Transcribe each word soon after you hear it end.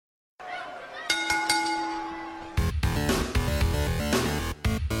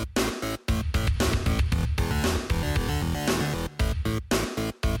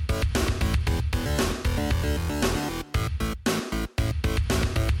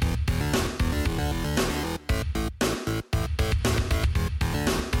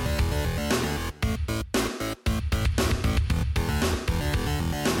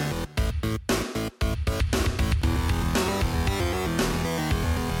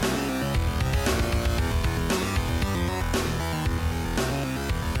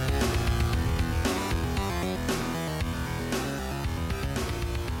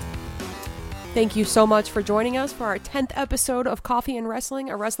Thank you so much for joining us for our 10th episode of Coffee and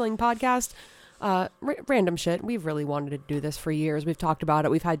Wrestling, a wrestling podcast. Random shit. We've really wanted to do this for years. We've talked about it.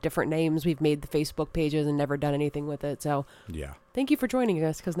 We've had different names. We've made the Facebook pages and never done anything with it. So yeah, thank you for joining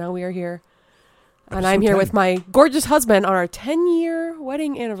us, because now we are here. And Episode I'm here 10. with my gorgeous husband on our 10-year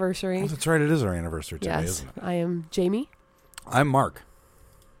wedding anniversary. Oh, that's right. It is our anniversary today, Yes, isn't it? I am Jamie. I'm Mark.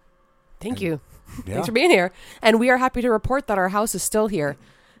 Thank you. Yeah. Thanks for being here. And we are happy to report that our house is still here.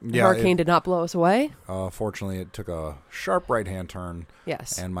 The hurricane did not blow us away. Fortunately, it took a sharp right-hand turn.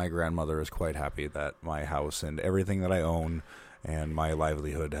 Yes. And my grandmother is quite happy that my house and everything that I own and my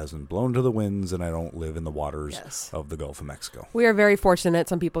livelihood hasn't blown to the winds, and I don't live in the waters of the Gulf of Mexico. We are very fortunate.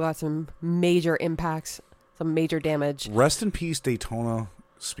 Some people got some major impacts, some major damage. Rest in peace, Daytona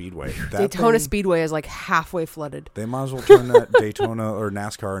Speedway. Daytona Speedway is like halfway flooded. They might as well turn that Daytona or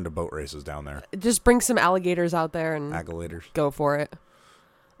NASCAR into boat races down there. Just bring some alligators out there and go for it.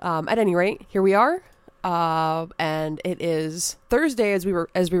 At any rate, here we are, and it is Thursday as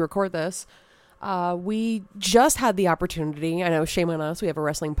we record this. We just had the opportunity. I know, shame on us. We have a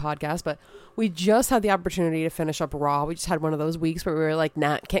wrestling podcast, but we just had the opportunity to finish up Raw. We just had one of those weeks where we were like,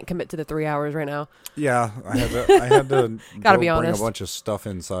 "Nah, can't commit to the 3 hours right now." Yeah, I had to Gotta be bring honest. a bunch of stuff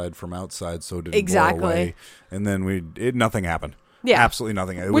inside from outside, so it didn't blow away. And then nothing happened. Yeah, absolutely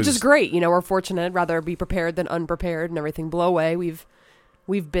nothing. Which is great. You know, we're fortunate. Rather be prepared than unprepared, and everything blow away.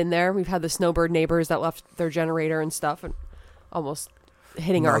 We've been there. We've had the snowbird neighbors that left their generator and stuff and almost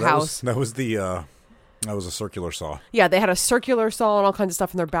hitting our house. That was a circular saw. Yeah, they had a circular saw and all kinds of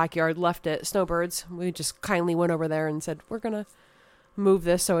stuff in their backyard, left it. Snowbirds. We just kindly went over there and said, we're going to move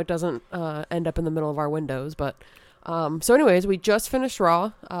this so it doesn't end up in the middle of our windows. But so anyways, we just finished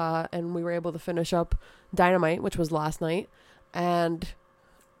Raw, and we were able to finish up Dynamite, which was last night. And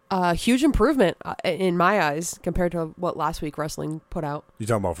huge improvement in my eyes compared to what last week wrestling put out. You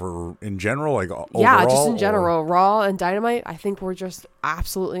talking about for in general, like overall? Yeah, just in general. Raw and Dynamite, I think we're just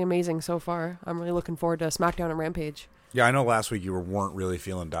absolutely amazing so far. I'm really looking forward to SmackDown and Rampage. Yeah, I know last week you weren't really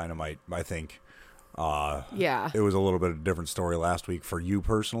feeling Dynamite, I think. Yeah. It was a little bit of a different story last week for you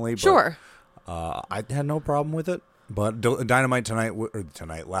personally. But, sure. I had no problem with it. But Dynamite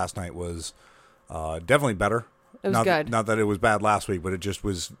last night was definitely better. It was good. Not that it was bad last week, but it just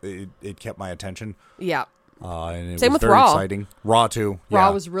was. It kept my attention. Yeah. And it Same was with very Raw. Exciting. Raw too.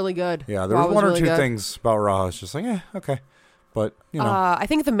 Raw was really good. Yeah, there was one or two things about Raw. It's just like, okay, but you know. I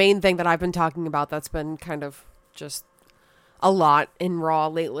think the main thing that I've been talking about that's been kind of just a lot in Raw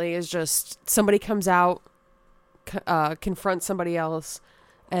lately is just somebody comes out, confronts somebody else,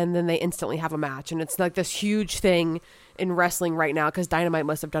 and then they instantly have a match, and it's like this huge thing in wrestling right now because Dynamite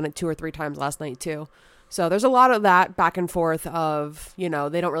must have done it 2 or 3 times last night too. So there's a lot of that back and forth of, they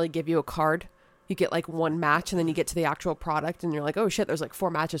don't really give you a card. You get like one match and then you get to the actual product and you're like, oh shit, there's like 4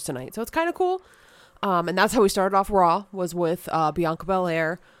 matches tonight. So it's kind of cool. And that's how we started off Raw, was with Bianca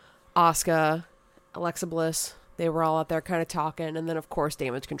Belair, Asuka, Alexa Bliss. They were all out there kind of talking. And then of course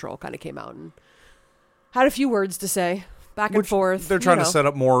Damage Control kind of came out and had a few words to say back and forth. They're trying to set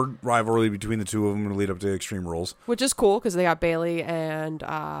up more rivalry between the two of them and lead up to Extreme Rules. Which is cool because they got Bayley and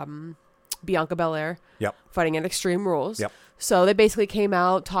Bianca Belair fighting at Extreme Rules. Yep. So they basically came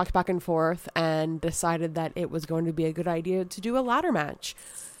out, talked back and forth, and decided that it was going to be a good idea to do a ladder match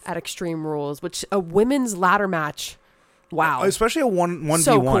at Extreme Rules, which a women's ladder match. Wow. Especially a 1v1.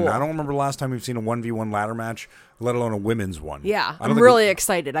 So cool. I don't remember the last time we've seen a 1v1 ladder match, let alone a women's one. Yeah. I'm really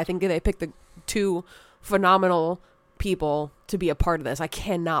excited. I think they picked the 2 phenomenal people to be a part of this. I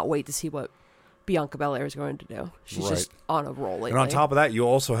cannot wait to see what Bianca Belair is going to do. She's just on a roll lately. And on top of that, you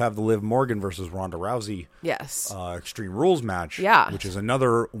also have the Liv Morgan versus Ronda Rousey Extreme Rules match, which is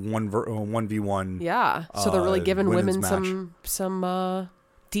another 1v1. Yeah, so they're really giving women match. some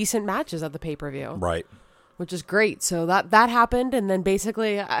decent matches at the pay-per-view. Right. Which is great. So that happened, and then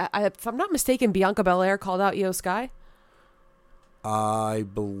basically, if I'm not mistaken, Bianca Belair called out Io Sky? I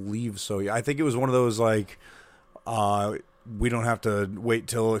believe so. Yeah, I think it was one of those like... we don't have to wait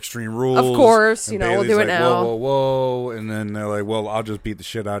till Extreme Rules. Of course, and we'll Bayley's do it like, now. Whoa. And then they're like, well, I'll just beat the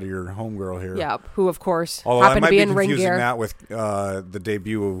shit out of your homegirl here. Yeah, who, of course, Although happened to be in ring gear. I might be confusing that with the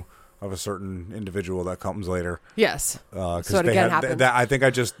debut of a certain individual that comes later. Yes. So it again happened. I think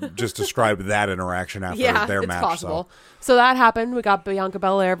I just described that interaction after their match. Possible. So that happened. We got Bianca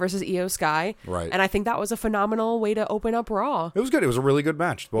Belair versus Io Sky. Right. And I think that was a phenomenal way to open up Raw. It was good. It was a really good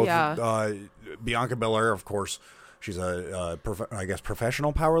match. Both Bianca Belair, of course, she's a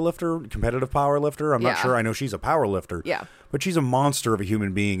professional powerlifter, competitive powerlifter. I'm not sure. I know she's a powerlifter. Yeah. But she's a monster of a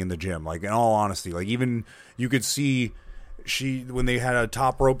human being in the gym. Like, in all honesty, like, even you could see when they had a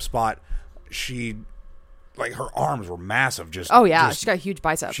top rope spot, she like her arms were massive. Just she's got huge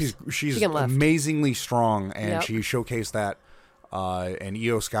biceps. She's amazingly strong, and she showcased that. And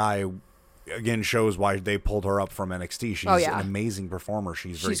Io Sky again shows why they pulled her up from NXT. She's an amazing performer.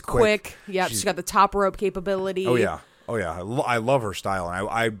 She's very quick. Yeah, she's got the top rope capability. Oh yeah. I love her style, and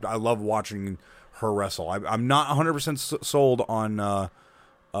I love watching her wrestle. I'm not 100% sold on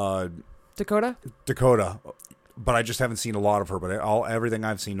Dakota, but I just haven't seen a lot of her. But everything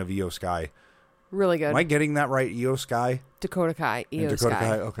I've seen of Io Sky, really good. Am I getting that right? Io Sky, Dakota Kai, Io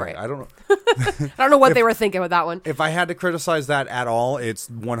Sky. Okay, right. I don't know. I don't know what they were thinking with that one. If I had to criticize that at all, it's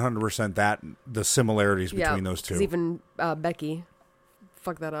 100% that the similarities between those two. Even Becky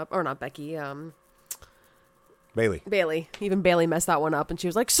fucked that up, or not Becky. Bailey. Even Bailey messed that one up, and she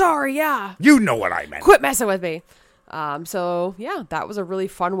was like, "Sorry, yeah. You know what I meant. Quit messing with me." So yeah, that was a really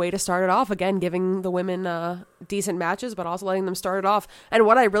fun way to start it off. Again, giving the women decent matches, but also letting them start it off. And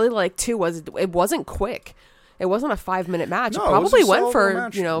what I really liked too was it wasn't quick. It wasn't a 5-minute match. No, it probably went for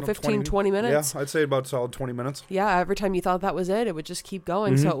match. 15, 20 minutes. Yeah, I'd say about a solid 20 minutes. Yeah, every time you thought that was it would just keep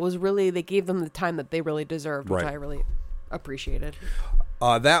going. So it was really, they gave them the time that they really deserved, which I really appreciated.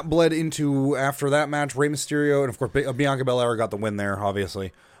 That bled into, after that match, Rey Mysterio, and of course Bianca Belair got the win there,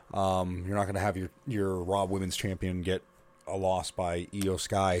 obviously. You're not going to have your Raw Women's Champion get a loss by Io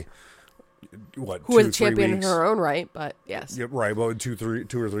Sky. Who was a champion in her own right, but yes. Yeah, right, well, 2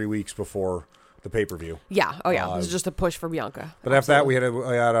 or 3 weeks before the pay-per-view. Yeah, it was just a push for Bianca. But after that, we had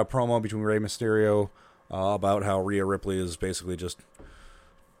a promo between Rey Mysterio about how Rhea Ripley is basically just,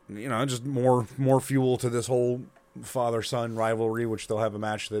 just more fuel to this whole father-son rivalry, which they'll have a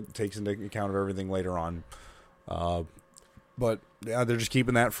match that takes into account of everything later on. But yeah, they're just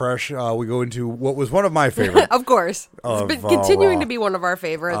keeping that fresh. We go into what was one of my favorites. Of course. It's been continuing to be one of our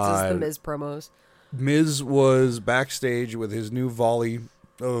favorites is the Miz promos. Miz was backstage with his new volley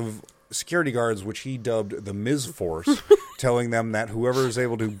of security guards, which he dubbed the Miz Force, telling them that whoever is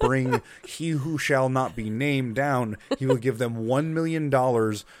able to bring he who shall not be named down, he will give them $1 million.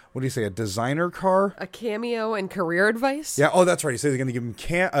 What do you say, a designer car? A cameo and career advice? Yeah, oh, that's right. He says he's going to give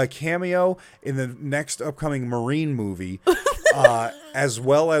him a cameo in the next upcoming Marine movie, as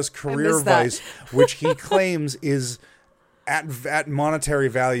well as career advice, which he claims is, at monetary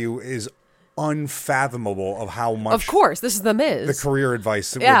value, is unfathomable of how much. Of course, this is the Miz. The career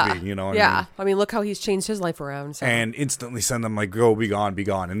advice would be, I mean, look how he's changed his life around. So. And instantly send them like, go, be gone, be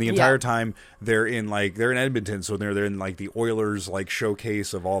gone. And the entire time they're in Edmonton, so they're in like the Oilers like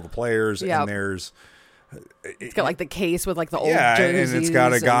showcase of all the players, and there's. It's got like the case with like the old jerseys. And it's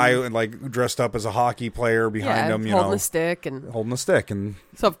got a guy like dressed up as a hockey player behind him, holding a stick and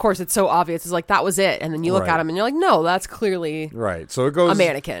so of course it's so obvious. It's like that was it, and then you look at him and you're like, no, that's clearly right. So it goes a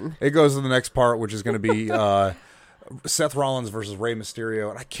mannequin. It goes to the next part, which is going to be Seth Rollins versus Rey Mysterio,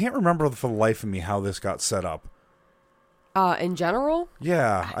 and I can't remember for the life of me how this got set up. In general,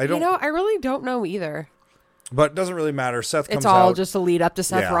 I don't. I really don't know either. But it doesn't really matter. Seth comes out. It's all just a lead up to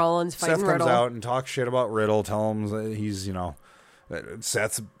Seth Rollins fighting Riddle. Seth comes out and talks shit about Riddle. Tell him he's,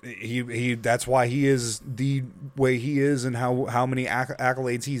 Seth's that's why he is the way he is, and how many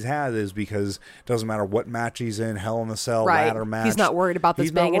accolades he's had is because it doesn't matter what match he's in, Hell in a Cell, ladder match. He's not worried about this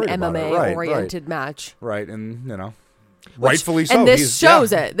being an MMA oriented match. Right, and rightfully so. And this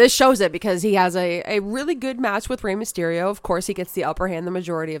shows it. This shows it because he has a really good match with Rey Mysterio. Of course, he gets the upper hand the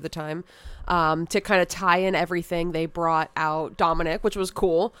majority of the time. To kind of tie in everything, they brought out Dominic, which was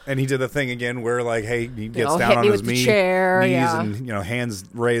cool. And he did the thing again where like, hey, he gets down on his knees and hands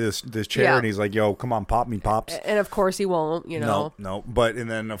Ray this chair, and he's like, yo, come on, pop me, pops. And of course he won't, No. But and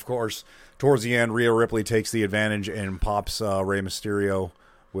then of course towards the end, Rhea Ripley takes the advantage and pops Rey Mysterio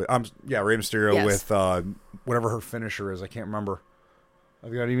with Rey Mysterio with whatever her finisher is. I can't remember.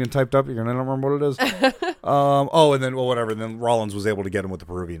 I've got it even typed up. You're gonna don't remember what it is. And then whatever. And then Rollins was able to get him with the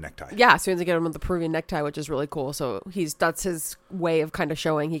Peruvian necktie. Yeah, so he able to get him with the Peruvian necktie, which is really cool. So that's his way of kind of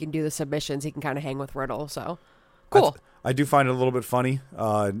showing he can do the submissions. He can kind of hang with Riddle. So cool. I do find it a little bit funny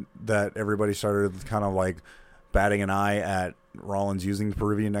that everybody started kind of like batting an eye at Rollins using the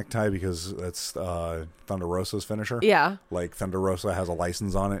Peruvian necktie because that's Thunder Rosa's finisher. Yeah, like Thunder Rosa has a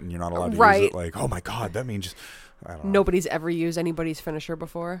license on it, and you're not allowed to use it. Like, oh my god, that means. I don't know. Nobody's ever used anybody's finisher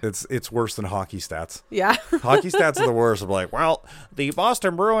before. It's worse than hockey stats. Yeah. Hockey stats are the worst. I'm like, well, the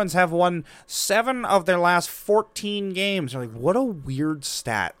Boston Bruins have won 7 of their last 14 games. You're like, what a weird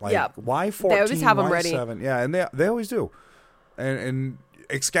stat. Like, why 14? They always have them ready. 7? Yeah, and they always do. And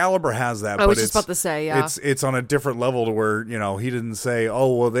Excalibur has that. I was just about to say, yeah. It's on a different level to where, he didn't say,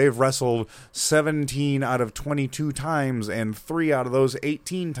 oh, well, they've wrestled 17 out of 22 times and 3 out of those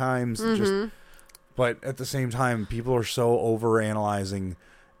 18 times. Mm-hmm. But at the same time, people are so over-analyzing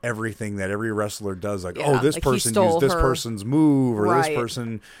everything that every wrestler does. Like, Yeah, this like he person stole used this her. person's move, or Right. this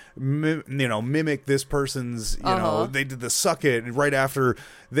person, mimic this person's, they did the suck it right after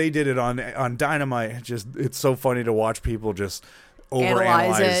they did it on Dynamite. It's so funny to watch people just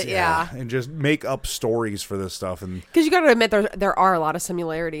Analyze overanalyze it, yeah. and just make up stories for this stuff. And Because you got to admit, there are a lot of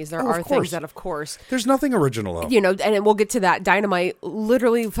similarities. There of are course. things that, of course, there's nothing original though. and we'll get to that. Dynamite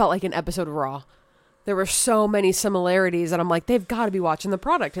literally felt like an episode of Raw. There were so many similarities, and I'm like, they've got to be watching the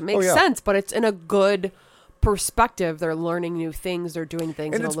product. It makes sense, but it's in a good perspective. They're learning new things. They're doing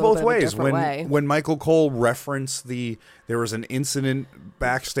things And in it's a little both bit of a ways. different way. When Michael Cole referenced there was an incident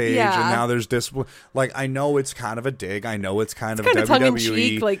backstage, Yeah. and now there's discipline. Like, I know it's kind of a dig. I know it's kind of kind of WWE.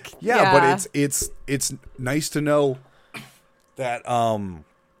 tongue-in-cheek, like, yeah, but it's nice to know that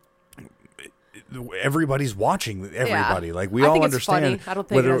everybody's watching everybody. Yeah. Like, we I all think understand. It's funny. I don't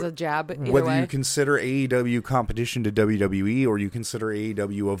think it has a jab either whether way. you consider AEW competition to WWE or you consider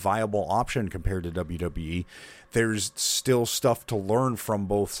AEW a viable option compared to WWE, there's still stuff to learn from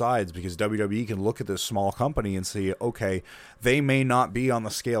both sides, because WWE can look at this small company and say, okay, they may not be on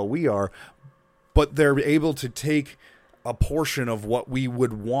the scale we are, but they're able to take a portion of what we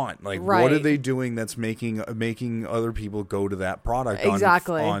would want. Like, Right. what are they doing that's making other people go to that product?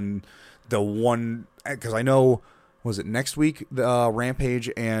 Exactly. On the one, because I know, was it next week?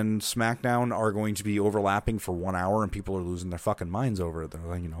 Rampage and SmackDown are going to be overlapping for 1 hour, and people are losing their fucking minds over it. They're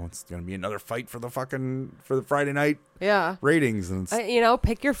like, it's going to be another fight for the Friday night ratings. And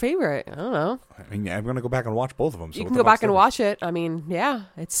pick your favorite. I don't know. I mean, I'm going to go back and watch both of them. So You can go back and watch it. I mean, yeah,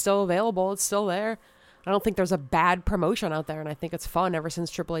 it's still available. It's still there. I don't think there's a bad promotion out there, and I think it's fun ever since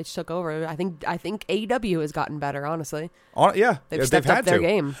Triple H took over. I think AEW has gotten better, honestly. They've stepped up their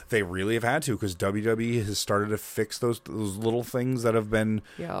game. They really have had to, because WWE has started to fix those little things that have been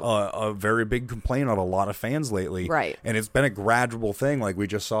a very big complaint of a lot of fans lately. Right. And it's been a gradual thing. Like, we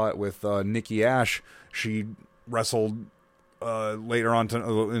just saw it with Nikki Ash. She wrestled later on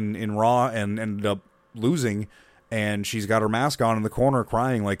in Raw and ended up losing. And she's got her mask on in the corner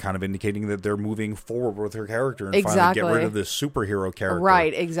crying, like, kind of indicating that they're moving forward with her character and finally get rid of this superhero character.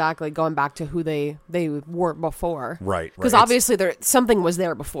 Right, exactly. Going back to who they were before. Right. Because obviously something was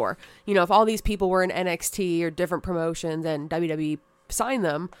there before. If all these people were in NXT or different promotions and WWE signed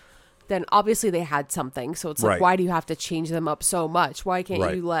them, then obviously they had something. So it's like, why do you have to change them up so much? Why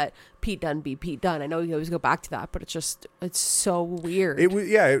can't you let Pete Dunne be Pete Dunne? I know you always go back to that, but it's so weird.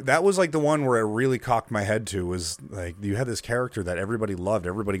 That was like the one where it really cocked my head to, was like, you had this character that everybody loved,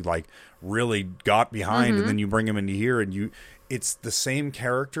 everybody like really got behind, and then you bring him into here and it's the same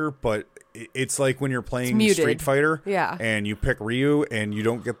character, but it's like when you're playing Street Fighter, and you pick Ryu and you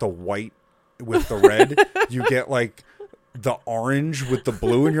don't get the white with the red, you get like the orange with the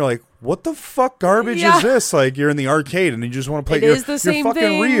blue, and you're like, what the fuck garbage is this? Like, you're in the arcade and you just want to play your fucking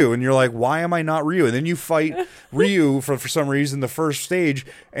thing. Ryu, and you're like, why am I not Ryu? And then you fight Ryu for some reason the first stage,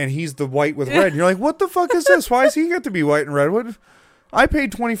 and he's the white with red, and you're like, what the fuck is this? Why does he get to be white and red? What? I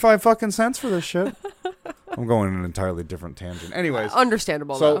paid 25 fucking cents for this shit. I'm going in an entirely different tangent. Anyways,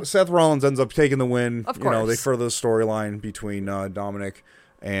 understandable. So though. Seth Rollins ends up taking the win. Of course. They further the storyline between Dominic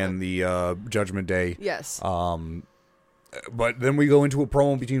and the Judgment Day. Yes. But then we go into a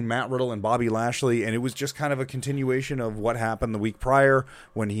promo between Matt Riddle and Bobby Lashley, and it was just kind of a continuation of what happened the week prior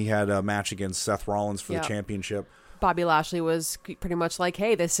when he had a match against Seth Rollins for the championship. Bobby Lashley was pretty much like,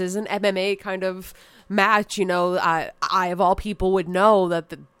 hey, this is an MMA kind of match. I of all people would know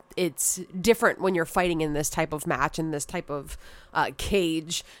that it's different when you're fighting in this type of match, in this type of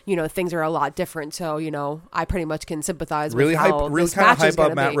cage. Things are a lot different. So, I pretty much can sympathize with how this kind match of is hype going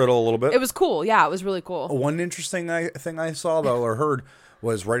up to Matt be. Riddle a little bit. It was cool. Yeah, it was really cool. One interesting thing I saw, though, or heard,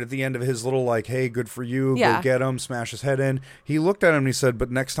 was right at the end of his little, like, hey, good for you, go get him, smash his head in. He looked at him and he said,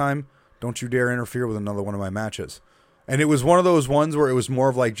 but next time, don't you dare interfere with another one of my matches. And it was one of those ones where it was more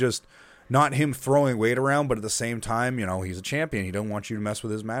of like just not him throwing weight around, but at the same time, he's a champion. He don't want you to mess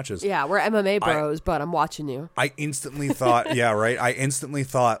with his matches. Yeah, we're MMA bros, but I'm watching you. I instantly thought, I instantly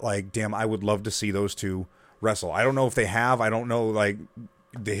thought, like, damn, I would love to see those two wrestle. I don't know if they have. I don't know, like,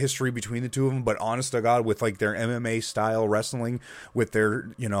 the history between the two of them, but honest to God, with like their MMA style wrestling, with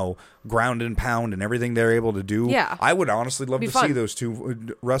their ground and pound and everything they're able to do, I would honestly love to see those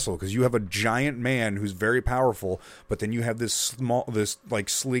two wrestle, because you have a giant man who's very powerful, but then you have this like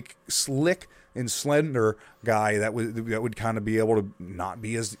slick and slender guy that would kind of be able to not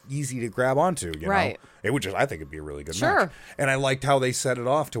be as easy to grab onto, you know? It would just, I think it'd be a really good match. And I liked how they set it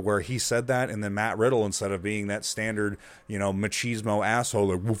off to where he said that, and then Matt Riddle, instead of being that standard, you know, machismo asshole,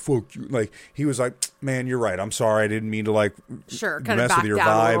 like, well, fuck you, like, he was like, man, you're right, I'm sorry, I didn't mean to, like, mess with your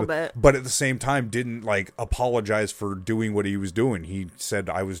vibe, but at the same time didn't, like, apologize for doing what he was doing. He said,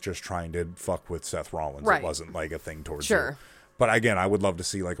 I was just trying to fuck with Seth Rollins. It wasn't, like, a thing towards you. But again, I would love to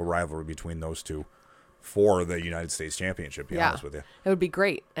see, like, a rivalry between those two for the United States Championship, to be honest with you. It would be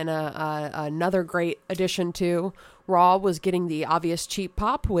great. And another great addition to Raw was getting the obvious cheap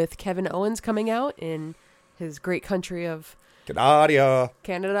pop with Kevin Owens coming out in his great country of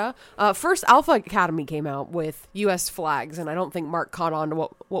Canada. First, Alpha Academy came out with U.S. flags, and I don't think Mark caught on to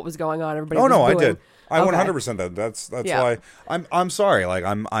what was going on. Everybody was I did. I 100% that. That's why I'm sorry. Like,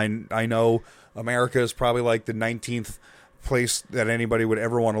 I know America is probably like the 19th place that anybody would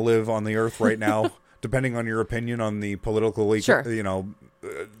ever want to live on the earth right now, depending on your opinion on the political, you know,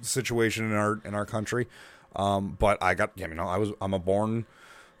 situation in our country. But I got, you know, I'm a born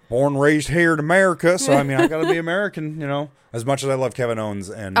raised here in America, so I mean, I got to be American, you know. As much as I love Kevin Owens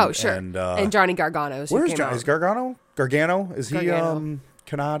and and Johnny Gargano. Where's Johnny? Is Gargano? Is he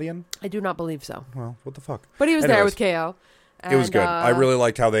Canadian? I do not believe so. Well, what the fuck? But he was there with KO. And, it was good. I really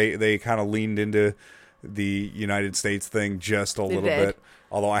liked how they kind of leaned into the United States thing just a little bit.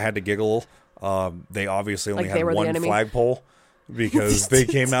 Although I had to giggle. They obviously only had one flagpole because they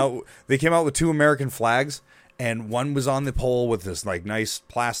came out with two American flags, and one was on the pole with this like nice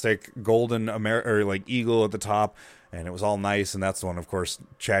plastic golden or like eagle at the top, and it was all nice, and that's the one, of course,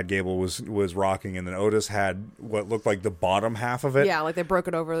 Chad Gable was rocking, and then Otis had what looked like the bottom half of it. Yeah, like they broke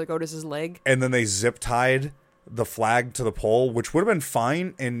it over like Otis's leg. And then they zip tied the flag to the pole, which would have been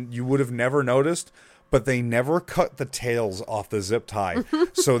fine, and you would have never noticed, but they never cut the tails off the zip tie.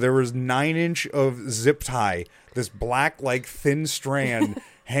 So there was 9-inch of zip tie, this black, like, thin strand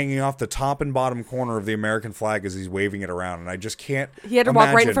hanging off the top and bottom corner of the American flag as he's waving it around. And I just can't He had to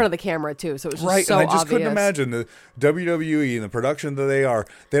walk right in front of the camera, too, so it was just so and I just obvious. couldn't imagine the WWE and the production that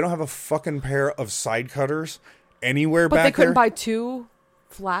they don't have a fucking pair of side cutters anywhere back there. But they couldn't buy two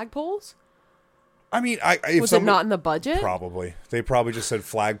flagpoles? I mean, was it not in the budget? Probably. They probably just said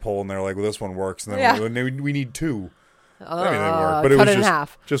flagpole, and they're like, well, this one works. And then we need two. I mean, they work. But it was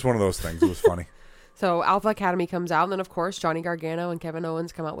just one of those things. It was funny. So Alpha Academy comes out, and then, of course, Johnny Gargano and Kevin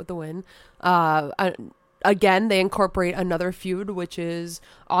Owens come out with the win. Again, they incorporate another feud, which is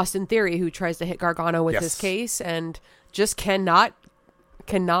Austin Theory, who tries to hit Gargano with his case and just can't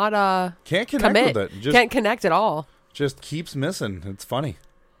connect with it. Can't connect at all. Just keeps missing. It's funny.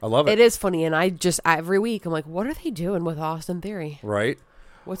 I love it. It is funny, and I just, every week, I'm like, what are they doing with Austin Theory? Right.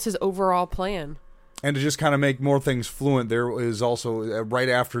 What's his overall plan? And to just kind of make more things fluent, there is also, right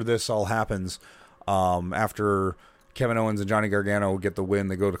after this all happens, after Kevin Owens and Johnny Gargano get the win,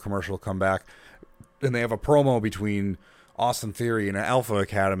 they go to commercial, come back, and they have a promo between Austin Theory and Alpha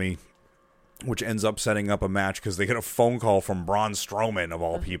Academy, which ends up setting up a match because they get a phone call from Braun Strowman, of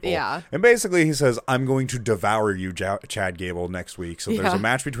all people. Yeah. And basically he says, I'm going to devour you, Chad Gable, next week. So there's a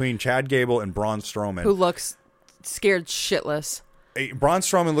match between Chad Gable and Braun Strowman. Who looks scared shitless. Braun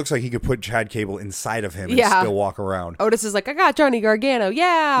Strowman looks like he could put Chad Gable inside of him and still walk around. Otis is like, I got Johnny Gargano.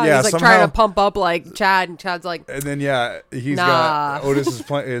 Yeah. He's like trying to pump up like Chad, and Chad's like, and then he's got Otis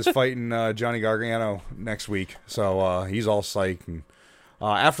is fighting Johnny Gargano next week. So he's all psyched. And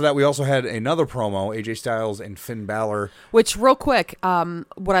after that, we also had another promo, AJ Styles and Finn Balor. Which, real quick,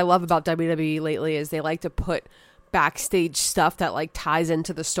 what I love about WWE lately is they like to put backstage stuff that like ties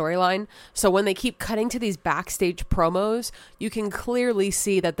into the storyline. So when they keep cutting to these backstage promos, you can clearly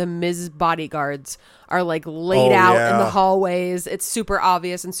see that the Miz bodyguards are like laid out in the hallways. It's super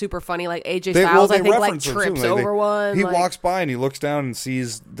obvious and super funny. Like AJ Styles, I think, like trips over one. He walks by and he looks down and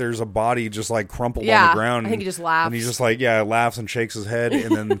sees there's a body just like crumpled on the ground. I think he just laughs. And he's just like, laughs and shakes his head.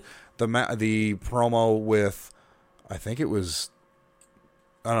 And then the promo with, I think it was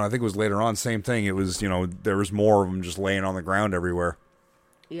later on, same thing. It was, there was more of them just laying on the ground everywhere.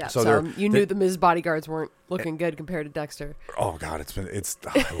 Yeah, so you knew the Miz bodyguards weren't looking good compared to Dexter. Oh, God, I love it's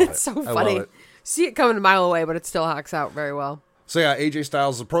so funny. See it coming a mile away, but it still hacks out very well. So, AJ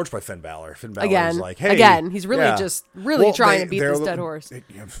Styles is approached by Finn Balor. Finn Balor is like, hey. Again, he's really trying to beat this dead horse.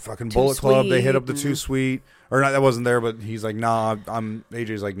 Fucking Bullet Club, they hit up the Too Sweet. Or not, that wasn't there, but he's like, nah,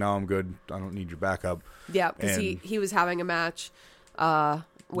 AJ's like, no, I'm good. I don't need your backup. Yeah, because he was having a match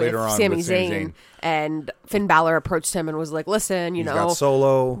with Sami Zayn, and Finn Balor approached him and was like, listen, He's got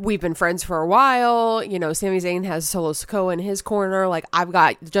Solo. We've been friends for a while. Sami Zayn has Solo Sikoa in his corner. Like, I've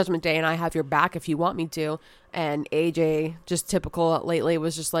got Judgment Day and I have your back if you want me to. And AJ, just typical lately,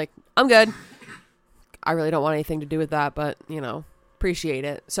 was just like, I'm good. I really don't want anything to do with that, but, appreciate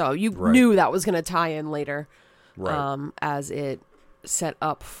it. So you knew that was going to tie in later. Right. As it set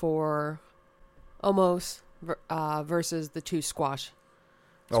up for almost versus the two squashes.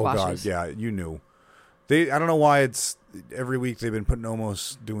 Oh, God, yeah, you knew. I don't know why it's every week they've been putting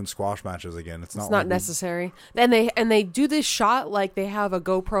almost doing squash matches again. It's not necessary. And they do this shot like they have a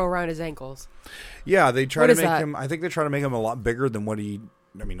GoPro around his ankles. Yeah, they try to make him. I think they try to make him a lot bigger than what he.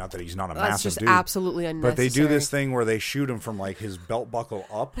 I mean, not that he's not a massive just dude. Absolutely unnecessary. But they do this thing where they shoot him from like his belt buckle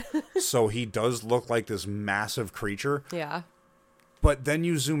up, so he does look like this massive creature. Yeah. But then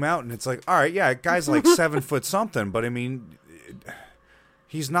you zoom out and it's like, all right, yeah, guy's like 7 foot something, but I mean,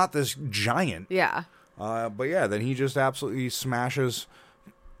 he's not this giant. Yeah. But yeah, then he just absolutely smashes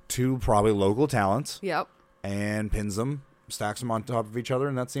two probably local talents. Yep. And pins them, stacks them on top of each other,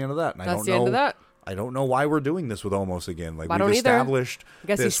 and that's the end of that. And that's the end of that. I don't know why we're doing this with Omos again. Like, we've established. I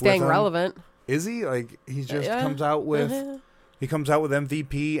guess he's staying relevant. Is he? Like, he just comes out with. He comes out with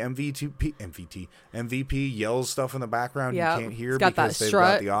MVP, yells stuff in the background you can't hear because they've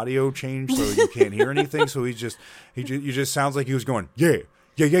got the audio changed, so you can't hear anything. So he just sounds like he was going, yeah,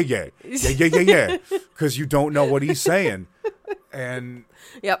 because you don't know what he's saying. And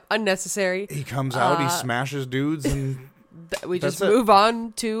yep, unnecessary. He comes out, he smashes dudes, and we just move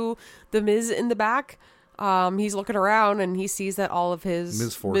on to the Miz in the back. He's looking around and he sees that all of his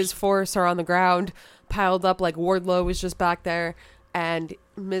Miz Force are on the ground, piled up, like Wardlow was just back there, and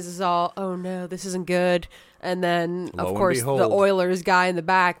Miz is all, oh no, this isn't good. And then, of course, the Oilers guy in the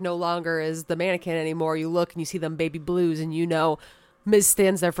back no longer is the mannequin anymore. You look and you see them baby blues, and Miz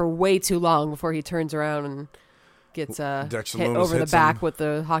stands there for way too long before he turns around and gets hit over the back with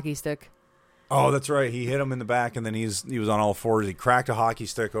the hockey stick. Oh, that's right. He hit him in the back, and then he was on all fours. He cracked a hockey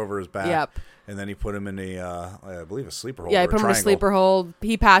stick over his back. Yep. And then he put him in I believe a sleeper hold. Yeah, he put him in a sleeper hold.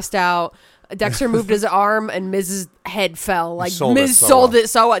 He passed out. Dexter moved his arm, and Miz's head fell. Like, Miz sold it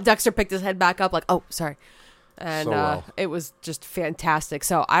so what? Dexter picked his head back up, like, oh, sorry. And it was just fantastic.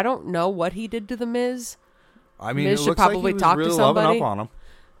 So I don't know what he did to the Miz. I mean, Miz it should looks probably like he was talk really to somebody. loving up on him.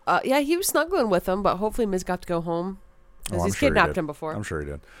 Yeah, he was snuggling with him, but hopefully Miz got to go home. Because he's kidnapped him before. I'm sure he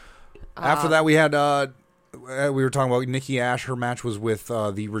did. After that, we had we were talking about Nikki Ash. Her match was with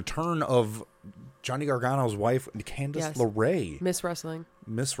the return of Johnny Gargano's wife, Candice LeRae. Miss Wrestling.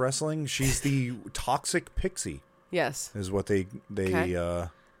 Miss Wrestling. She's the toxic pixie. Yes. Is what they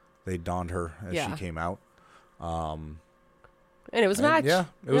donned her as she came out. And it was a match. Yeah,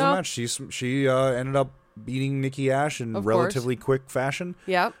 it was a match. She ended up beating Nikki Ash in relatively quick fashion.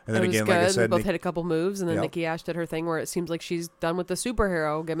 Yep. And then it was again, good. like I said, they both hit a couple moves, and then Nikki Ash did her thing where it seems like she's done with the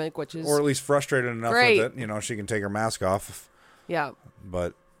superhero gimmick, which is, or at least frustrated enough with it. She can take her mask off. Yeah.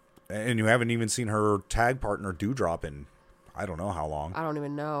 And you haven't even seen her tag partner Doudrop in I don't know how long. I don't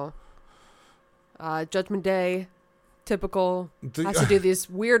even know. Judgment Day, typical. Has to do this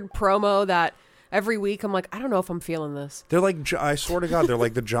weird promo that every week I'm like, I don't know if I'm feeling this. They're like, I swear to God, they're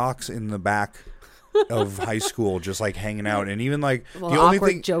like the jocks in the back of high school, just like hanging out. And even like the only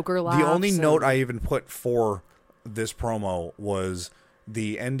thing, Joker laughs. The only note I even put for this promo was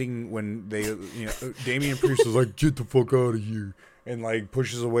the ending when they, Damian Priest was like, "Get the fuck out of here," and like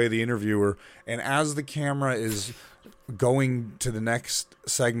pushes away the interviewer. And as the camera is going to the next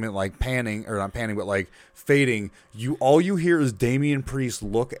segment, like panning, or not panning, but like fading, all you hear is Damian Priest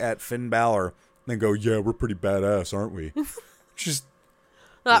look at Finn Balor and go, "Yeah, we're pretty badass, aren't we?" Just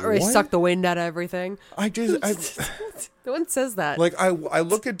not really suck the wind out of everything. No one says that. Like I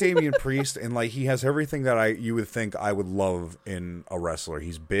look at Damian Priest and like he has everything that you would think I would love in a wrestler.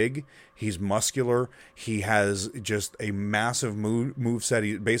 He's big, he's muscular, he has just a massive moveset.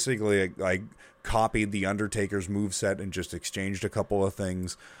 He basically like copied the Undertaker's moveset and just exchanged a couple of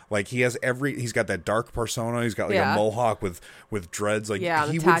things. Like he's got that dark persona. He's got like a mohawk with dreads. Like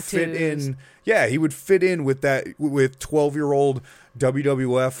he would fit in. Yeah, he would fit in with that with 12-year-old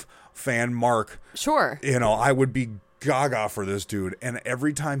WWF fan Mark. Sure. I would be gaga for this dude. And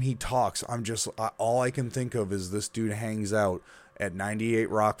every time he talks, I'm just all I can think of is this dude hangs out at 98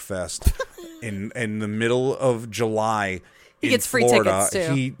 Rock Fest in the middle of July. He gets free Florida. tickets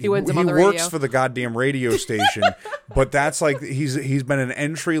too. He wins them on the radio. He works for the goddamn radio station, but that's like he's been an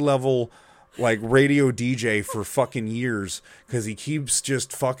entry level like radio DJ for fucking years because he keeps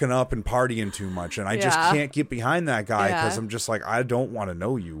just fucking up and partying too much, and I just can't get behind that guy because I'm just like, I don't want to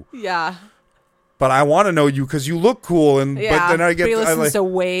know you. Yeah. But I want to know you because you look cool, but then I get he listens to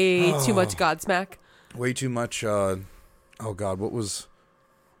way too much Godsmack. Way too much. Oh God, what was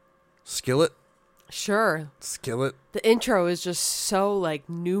Skillet? Sure. Skillet. The intro is just so like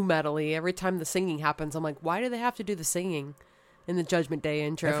new metal-y. Every time the singing happens, I'm like, why do they have to do the singing? in the Judgment Day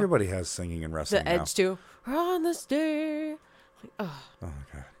intro. Everybody has singing in wrestling The Edge too. On this day. Like, oh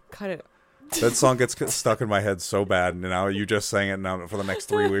God. Kind of. That song gets stuck in my head so bad, and now you just sang it now for the next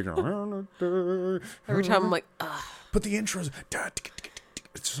 3 weeks. Every time I'm like, ugh. But the intros,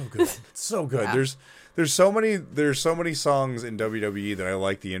 it's so good. It's so good. Yeah. There's so many songs in WWE that I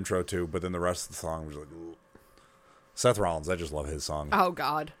like the intro to, but then the rest of the song was like, ooh. Seth Rollins, I just love his song. Oh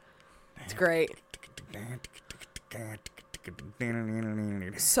God, it's great.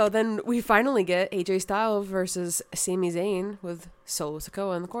 So then we finally get AJ Styles versus Sami Zayn with Solo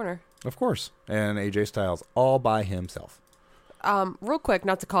Sikoa in the corner. Of course. And AJ Styles all by himself. Real quick,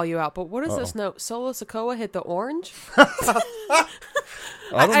 not to call you out, but what is this note? Solo Sikoa hit the orange?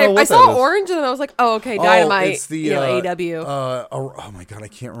 I don't know what I saw that is. orange and I was like, oh, okay, Dynamite, it's the AEW. Oh my God, I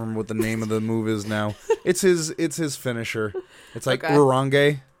can't remember what the name of the move is now. It's his finisher. It's like Okay.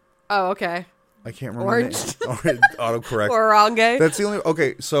 Urange. Oh, okay. I can't remember Orange. the name. Autocorrect. Orange. That's the only.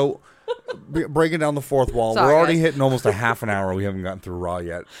 Okay, so breaking down the fourth wall. Sorry, we're already guys. hitting almost a half an hour. We haven't gotten through Raw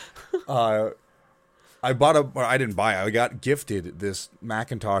yet. I got gifted this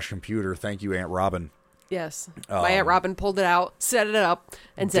Macintosh computer. Thank you, Aunt Robin. Yes. My Aunt Robin pulled it out, set it up,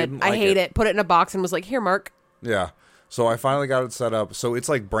 and said, Didn't I like hate it. it. Put it in a box and was like, here, Mark. Yeah. So I finally got it set up. So it's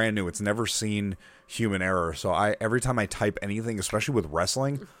like brand new. It's never seen human error. So every time I type anything, especially with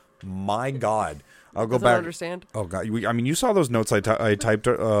wrestling, my God, I'll go Doesn't back. understand. Oh God! I mean, you saw those notes I typed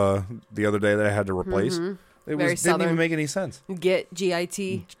the other day that I had to replace. It Very didn't even Southern. make any sense. Get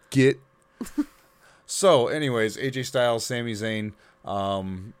GIT. Get. So, anyways, AJ Styles, Sami Zayn.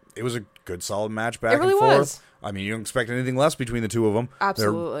 It was a good, solid match back really and forth. was. I mean, you don't expect anything less between the two of them.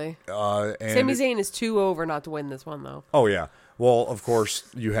 Absolutely. And Sami Zayn is 2 over not to win this one, though. Oh yeah. Well, of course,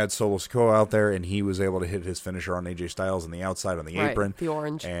 you had Solo Sikoa out there, and he was able to hit his finisher on AJ Styles on the outside on the apron, the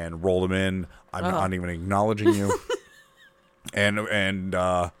orange, and rolled him in. I'm not even acknowledging you. and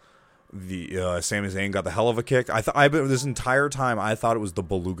the Sami Zayn got the hell of a kick. This entire time I thought it was the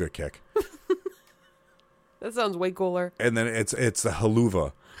beluga kick, That sounds way cooler. and then it's the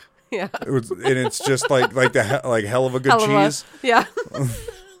haluva. Yeah. It's just like hell of a good cheese. Yeah.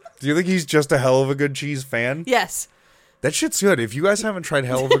 Do you think he's just a hell of a good cheese fan? Yes. That shit's good. If you guys haven't tried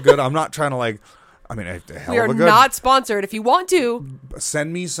hell of a good, I'm not trying to hell We are of a good. not sponsored. If you want to,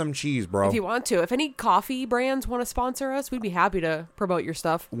 Send me some cheese, bro. if any coffee brands want to sponsor us, we'd be happy to promote your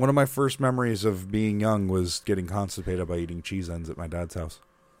stuff. One of my first memories of being young was getting constipated by eating cheese ends at my dad's house.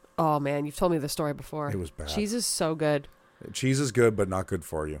 Oh man, you've told me this story before. It was bad. Cheese is so good. Cheese is good, but not good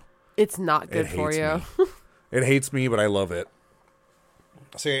for you. It's not good It for hates you. me. It hates me, but I love it.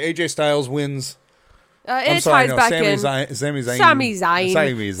 So AJ Styles wins. It ties back in. Sami Zayn. Sami Zayn.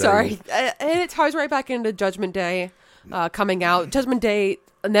 Sami Zayn. Sorry. And it ties right back into Judgment Day coming out. Judgment Day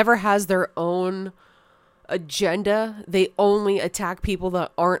never has their own agenda. They only attack people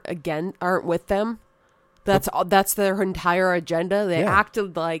that aren't with them. That's their entire agenda. They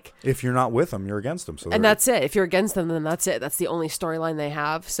acted like, If you're not with them, you're against them. and that's it. If you're against them, then that's it. That's the only storyline they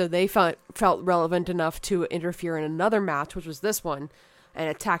have. So they felt relevant enough to interfere in another match, which was this one, and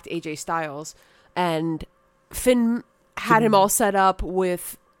attacked AJ Styles. And Finn had him all set up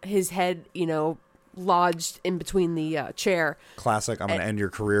with his head, lodged in between the chair. classic. I'm going to end your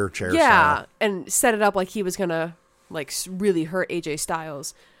career chair. Yeah, style. and set it up like he was gonna really hurt AJ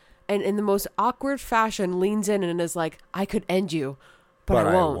Styles, and in the most awkward fashion leans in and is like, "I could end you, but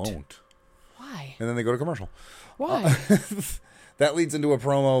I won't." Why? And then they go to commercial. Why? That leads into a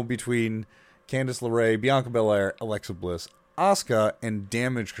promo between Candice LeRae, Bianca Belair, Alexa Bliss, Asuka, and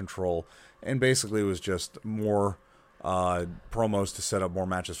Damage Control. And basically it was just more promos to set up more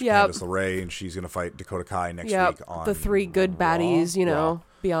matches for Candice LeRae, and she's going to fight Dakota Kai next week on the 3 good Raw. baddies, Raw.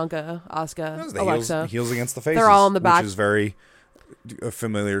 Bianca, Asuka, It was the Alexa. heels against the faces. They're all in the back. Which is very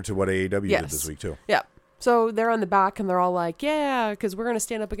familiar to what AEW did this week, too. Yeah. So they're on the back, and they're all like, yeah, because we're going to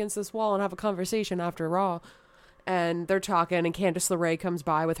stand up against this wall and have a conversation after Raw. And they're talking, and Candice LeRae comes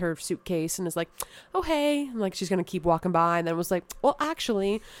by with her suitcase and is like, oh, hey. And, she's going to keep walking by, and then was like, well,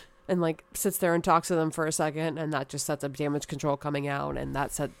 actually... And sits there and talks to them for a second, and that just sets up Damage Control coming out, and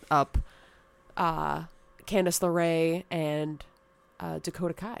that set up Candice LeRae and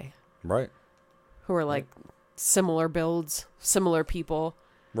Dakota Kai, Right. who are similar builds, similar people.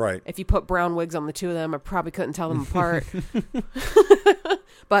 Right. If you put brown wigs on the two of them, I probably couldn't tell them apart.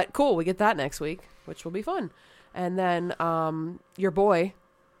 But cool, we get that next week, which will be fun. And then your boy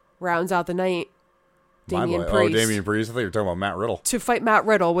rounds out the night. Damian Priest. Oh, Damian Priest. I thought you were talking about Matt Riddle. To fight Matt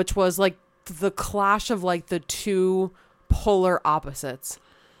Riddle, which was the clash of the two polar opposites.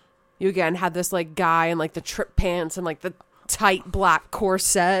 You again had this guy in the trip pants and the tight black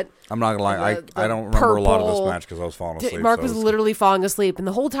corset. I'm not gonna lie, The I don't remember a lot of this purple. match because I was falling asleep. Mark was literally falling asleep, and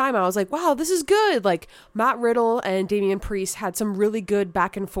the whole time I was like, wow, this is good. Like, Matt Riddle and Damian Priest had some really good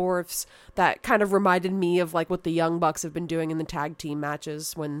back and forths that kind of reminded me of like what the Young Bucks have been doing in the tag team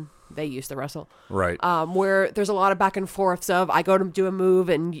matches when they used to wrestle. Right. Where there's a lot of back and forths of I go to do a move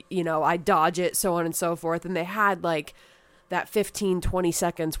and, you know, I dodge it, so on and so forth. And they had like that 15, 20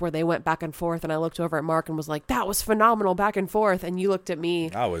 seconds where they went back and forth, and I looked over at Mark and was like, that was phenomenal back and forth. And you looked at me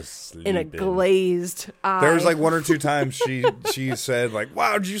I was sleeping. in a glazed eye. There was like one or two times she said like,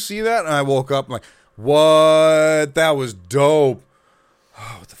 wow, did you see that? And I woke up, I'm like, what? That was dope.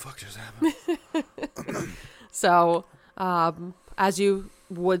 Oh, what the fuck just happened? So, as you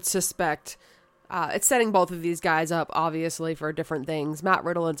would suspect, it's setting both of these guys up, obviously, for different things. Matt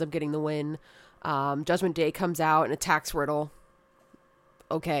Riddle ends up getting the win. Judgment Day comes out and attacks Riddle.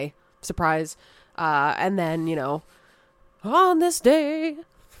 Okay, surprise. And then, you know, on this day,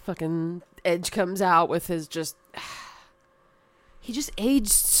 fucking Edge comes out with his just... He just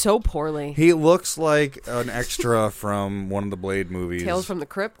aged so poorly. He looks like an extra from one of the Blade movies. Tales from the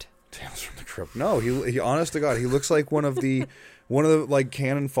Crypt? Tales from the Crypt. No, he honest to God, he looks like one of the like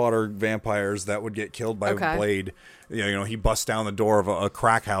cannon fodder vampires that would get killed by Blade. You know, he busts down the door of a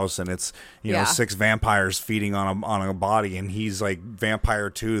crack house, and it's, you know, 6 vampires feeding on a body, and he's like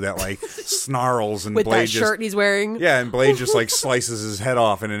Vampire 2 that like snarls, and with Blade that shirt he's wearing. Yeah, and Blade just like slices his head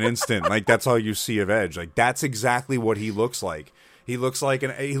off in an instant. Like, that's all you see of Edge. Like, that's exactly what he looks like. He looks like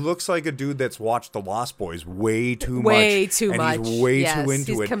a dude that's watched The Lost Boys way too much. He's too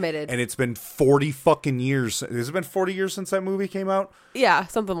into he's it. Committed. And it's been 40 fucking years. Has it been 40 years since that movie came out? Yeah,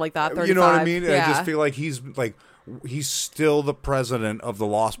 something like that. 35. You know what I mean? Yeah. I just feel like he's still the president of the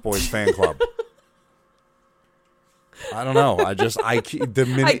Lost Boys fan club. I don't know. I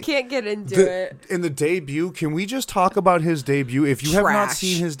can't get into it. In the debut, can we just talk about his debut? If you have not Trash.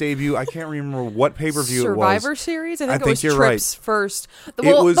 seen his debut, I can't remember what pay-per-view it was. Survivor Series? I think it was you're Trips right. first.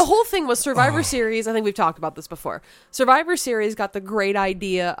 The whole thing was Survivor Series. I think we've talked about this before. Survivor Series got the great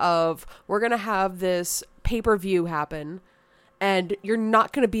idea of, we're going to have this pay-per-view happen, and you're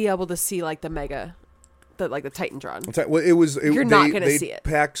not going to be able to see like the mega... the Titantron. Well, you're not going to see it.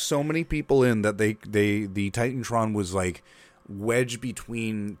 They packed so many people in that the Titantron was like wedged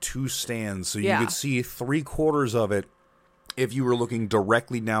between 2 stands, so you could see 3/4 of it if you were looking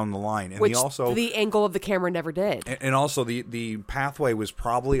directly down the line. And which the angle of the camera never did. And also the pathway was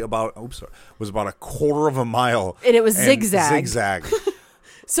probably about a quarter of a mile, and it was zigzag.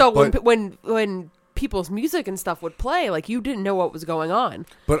 So when people's music and stuff would play, like, you didn't know what was going on.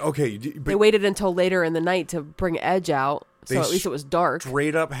 But okay, they waited until later in the night to bring Edge out, so at least it was dark.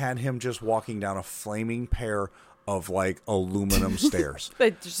 Straight up had him just walking down a flaming pair of like aluminum stairs.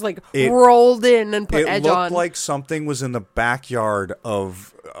 They just rolled in and put Edge on. It looked like something was in the backyard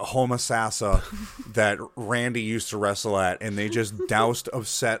of Homosassa that Randy used to wrestle at, and they just doused a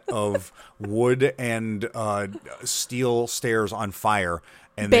set of wood and steel stairs on fire.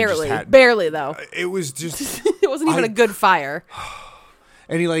 And barely though. It was just. It wasn't even a good fire.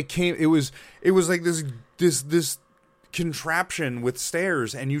 And he like came. It was like this contraption with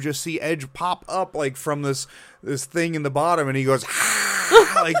stairs, and you just see Edge pop up like from this thing in the bottom, and he goes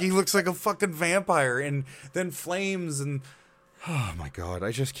like he looks like a fucking vampire, and then flames and. Oh my God!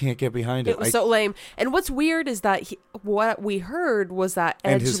 I just can't get behind it. It was so lame. And what's weird is that what we heard was that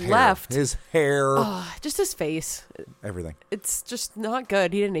Edge left. His hair. Just his face. Everything. It's just not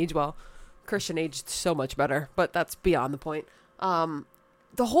good. He didn't age well. Christian aged so much better, but that's beyond the point. The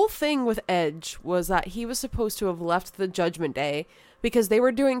whole thing with Edge was that he was supposed to have left the Judgment Day because they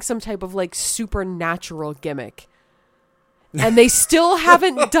were doing some type of like supernatural gimmick. And they still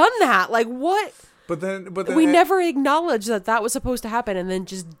haven't done that. Like, what? But then we never acknowledged that was supposed to happen, and then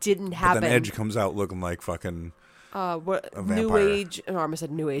just didn't happen. But then Edge comes out looking like fucking New Age. Oh, I almost said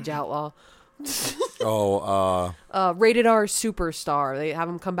New Age Outlaw. Rated R Superstar. They have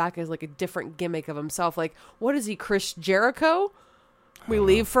him come back as like a different gimmick of himself. Like, what is he, Chris Jericho? We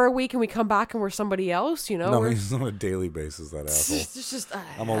leave for a week and we come back and we're somebody else. You know? No, he's on a daily basis. That asshole. It's just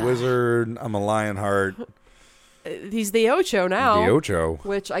I'm a wizard. I'm a Lionheart. He's the Ocho now. The Ocho.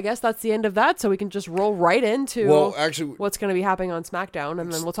 Which I guess that's the end of that, so we can just roll right into what's going to be happening on SmackDown,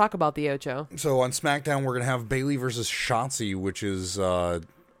 and then we'll talk about the Ocho. So on SmackDown, we're going to have Bayley versus Shotzi, which is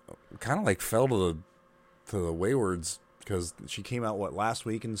kind of like fell to the waywards because she came out, last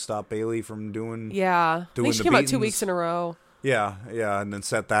week and stopped Bayley from doing I think she came out 2 weeks in a row. Yeah, and then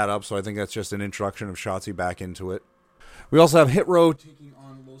set that up, so I think that's just an introduction of Shotzi back into it. We also have Hit Row taking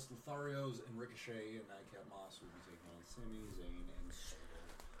on Los Lotharios and Ricochet, and Nightcap Moss will be taking on Sami Zayn and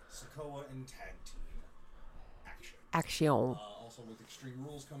Solo Sikoa in tag team action. Action. Also with Extreme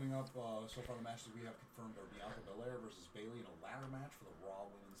Rules coming up, so far the matches we have confirmed are Bianca Belair versus Bayley in a ladder match for the Raw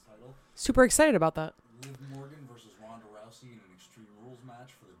Women's title. Super excited about that. Liv Morgan versus Ronda Rousey in an Extreme Rules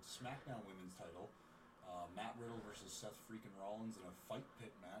match for the SmackDown Women's title. Matt Riddle versus Seth freaking Rollins in a fight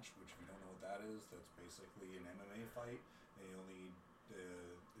pit match, which if you don't know what that is, that's basically an MMA fight.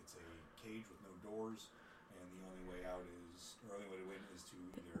 It's a cage with no doors, and the only way out is, or only way to win is to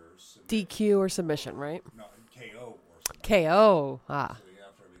either submit, DQ or submission, right? no, KO or submit. KO. Ah. So you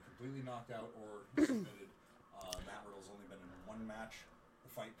have to be completely knocked out or submitted. Matt Riddle's only been in one match,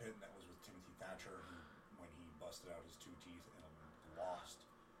 the fight pit, and that was with Timothy Thatcher, when he busted out his 2 teeth and lost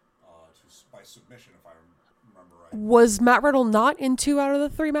by submission, if I remember right. Was Matt Riddle not in 2 out of the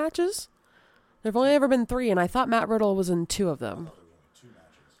 3 matches? There've only ever been 3, and I thought Matt Riddle was in 2 of them. I thought there was only 2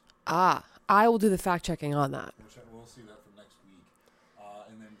 matches. Ah, I will do the fact checking on that. We'll see that for next week.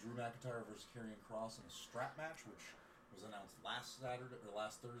 And then Drew McIntyre versus Karrion Kross in a strap match, which was announced last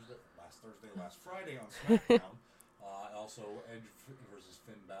Friday on SmackDown. Also, Edge versus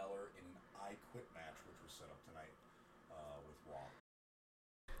Finn Balor in an I Quit match, which was set up tonight with Raw.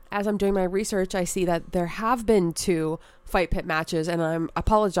 As I'm doing my research, I see that there have been 2 fight pit matches, and I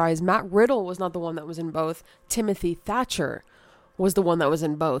apologize. Matt Riddle was not the one that was in both. Timothy Thatcher was the one that was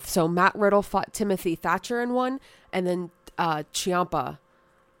in both. So Matt Riddle fought Timothy Thatcher in one, and then Ciampa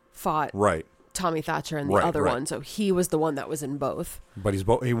fought Tommy Thatcher in the other one. So he was the one that was in both. But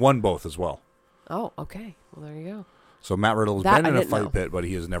he won both as well. Oh, okay. Well, there you go. So Matt Riddle has been in a fight pit, but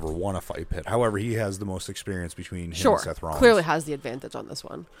he has never won a fight pit. However, he has the most experience between him and Seth Rollins. Clearly has the advantage on this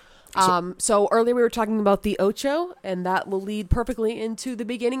one. So earlier we were talking about the Ocho, and that will lead perfectly into the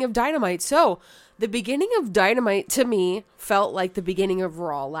beginning of Dynamite. So the beginning of Dynamite, to me, felt like the beginning of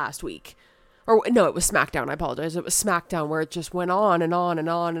Raw last week. Or, no, it was SmackDown. I apologize. It was SmackDown, where it just went on and on and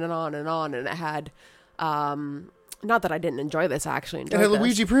on and on and on. And it had, not that I didn't enjoy this, I actually enjoyed it. It had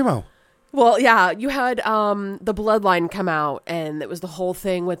Luigi Primo. Well, yeah, you had the Bloodline come out, and it was the whole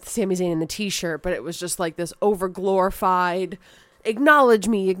thing with Sami Zayn in the T-shirt, but it was just like this over-glorified, acknowledge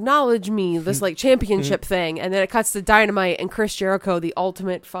me, this like championship thing. And then it cuts to Dynamite, and Chris Jericho, the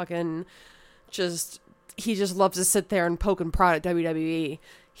ultimate fucking he just loves to sit there and poke and prod at WWE.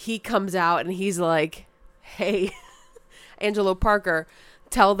 He comes out and he's like, hey, Angelo Parker,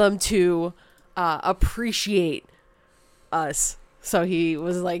 tell them to appreciate us. So he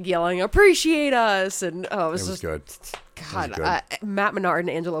was like yelling, appreciate us. And it was just good. God, Matt Menard and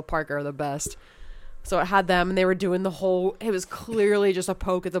Angelo Parker are the best. So it had them, and they were doing it was clearly just a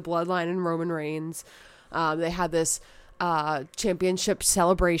poke at the Bloodline and Roman Reigns. They had this championship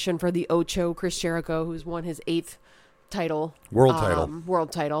celebration for the Ocho, Chris Jericho, who's won his 8th title.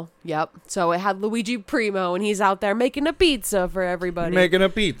 World title. Yep. So it had Luigi Primo, and he's out there making a pizza for everybody.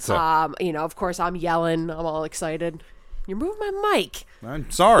 Of course, I'm yelling. I'm all excited. You're moving my mic.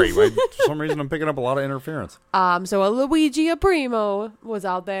 I'm sorry. For some reason, I'm picking up a lot of interference. So a Luigi Primo was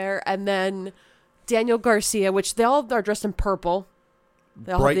out there, and then Daniel Garcia, which they all are dressed in purple.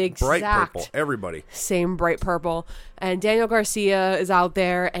 They all have the exact bright purple. Everybody. Same bright purple. And Daniel Garcia is out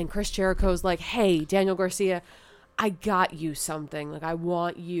there, and Chris Jericho's like, hey, Daniel Garcia, I got you something. Like, I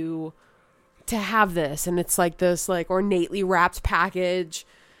want you to have this. And it's like this like ornately wrapped package.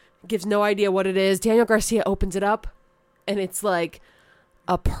 Gives no idea what it is. Daniel Garcia opens it up, and it's like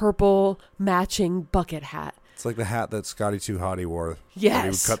a purple matching bucket hat. It's like the hat that Scotty 2 Hottie wore. Yes. He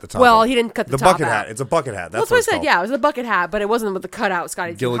would cut the top well, he didn't cut the top bucket out. hat. It's a bucket hat. That's what I said. Yeah, it was a bucket hat, but it wasn't with the cutout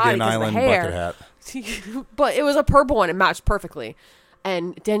Scotty 2 Hottie. Gilligan Island bucket hat. But it was a purple one. It matched perfectly.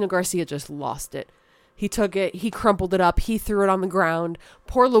 And Daniel Garcia just lost it. He took it. He crumpled it up. He threw it on the ground.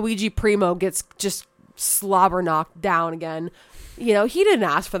 Poor Luigi Primo gets just slobber knocked down again. You know, he didn't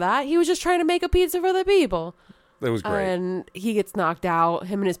ask for that. He was just trying to make a pizza for the people. It was great. And he gets knocked out,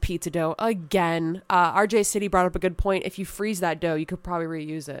 him and his pizza dough, again. RJ City brought up a good point. If you freeze that dough, you could probably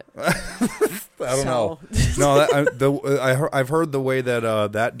reuse it. I don't know. No, I've heard the way that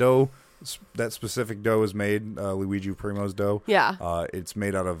that dough, that specific dough is made, Luigi Primo's dough. Yeah. It's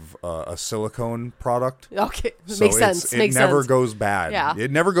made out of a silicone product. Okay. So makes sense. It never goes bad. Yeah. It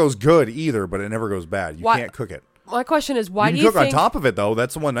never goes good either, but it never goes bad. You can't cook it. My question is, why you do you cook think... on top of it, though.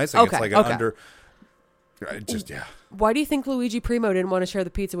 That's the one nice thing. Okay, it's like okay. under... Why do you think Luigi Primo didn't want to share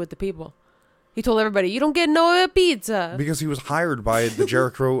the pizza with the people? He told everybody, you don't get no pizza. Because he was hired by the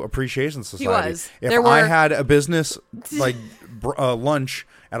Jericho Appreciation Society. He was. If I had a business like lunch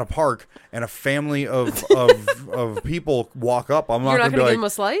at a park and a family of people walk up, I'm not going to be like, give them a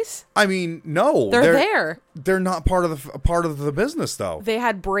slice? I mean, no. They're there. They're not part of the business, though. They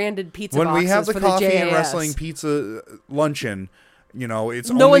had branded pizza when boxes we have the for coffee the and wrestling pizza luncheon, You know, it's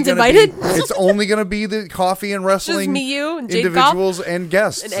no one's invited. It's only going to be the coffee and wrestling just me, you, and Jake individuals Goff, and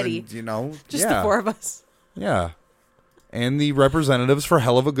guests, and Eddie. And, you know, just the four of us. Yeah, and the representatives for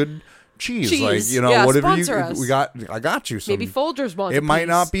hell of a good cheese. Like, you know, yeah, whatever you us. I got you some. Maybe Folgers wants. It might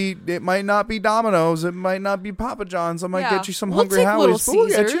not be Domino's. It might not be Papa John's. I might get you some Hungry Howie's. Little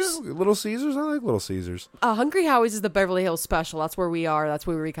Caesars. Caesars. Little Caesars. I like Little Caesars. Hungry Howie's is the Beverly Hills special. That's where we are. That's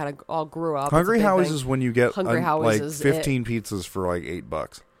where we kind of all grew up. Hungry Howie's is when you get like 15 it. pizzas for like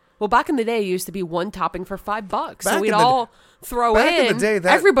 $8. Well, back in the day, it used to be one topping for $5. So we'd all throw in. Back in the day,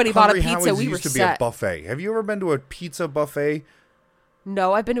 everybody bought a pizza. Howie's we were used to set. be a buffet. Have you ever been to a pizza buffet?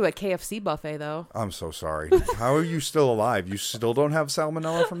 No, I've been to a KFC buffet, though. I'm so sorry. How are you still alive? You still don't have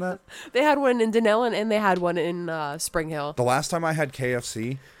salmonella from that? They had one in Denellen, and they had one in Spring Hill. The last time I had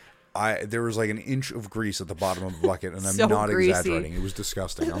KFC, there was like an inch of grease at the bottom of the bucket, and I'm So not greasy. exaggerating. It was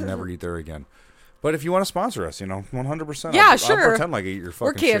disgusting. I'll never eat there again. But if you want to sponsor us, 100%. Yeah, sure. I'll pretend like I eat your fucking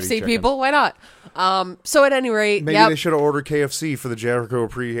We're KFC shitty people. Why not? So at any rate, maybe they should have ordered KFC for the Jericho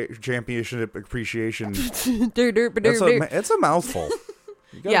Championship Appreciation. It's a mouthful.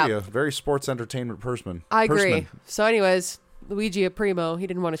 You gotta be a very sports entertainment person. I agree. So anyways, Luigi Primo, he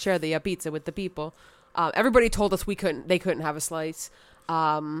didn't want to share the pizza with the people. Everybody told us they couldn't have a slice.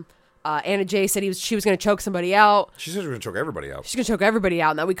 Anna Jay said she was going to choke somebody out. She said she was going to choke everybody out. She's going to choke everybody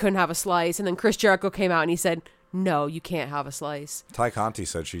out, and that we couldn't have a slice. And then Chris Jericho came out and he said, no, you can't have a slice. Ty Conti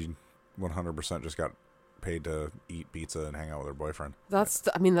said she 100% just got paid to eat pizza and hang out with her boyfriend. That's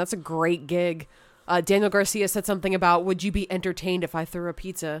a great gig. Daniel Garcia said something about, would you be entertained if I threw a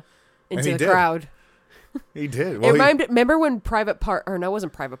pizza into the crowd? He did. Well, remember when Private Party, or no, it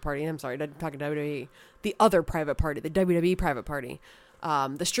wasn't Private Party. I'm sorry, I'm talking WWE. The other Private Party, the WWE Private Party.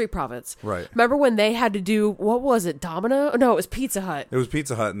 The Street Profits. Right. Remember when they had to do, what was it, Domino? No, it was Pizza Hut. It was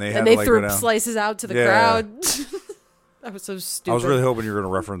Pizza Hut, and they threw slices out to the crowd. That was so stupid. I was really hoping you were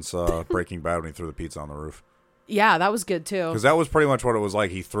going to reference Breaking Bad when he threw the pizza on the roof. Yeah, that was good too. Because that was pretty much what it was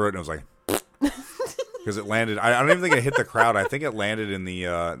like. He threw it, and it was like... Because it landed... I don't even think it hit the crowd. I think it landed in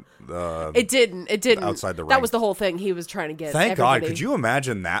the... It didn't. Outside the ring. That was the whole thing he was trying to get. Thank God. Could you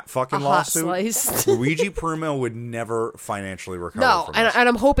imagine that fucking lawsuit? Slice. Luigi Primo would never financially recover from this. And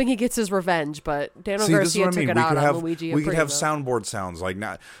I'm hoping he gets his revenge, but Daniel Garcia took it out on Luigi. We could have soundboard sounds like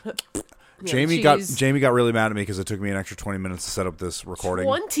not... Jamie got really mad at me because it took me an extra 20 minutes to set up this recording.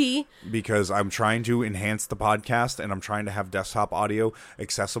 20? Because I'm trying to enhance the podcast and I'm trying to have desktop audio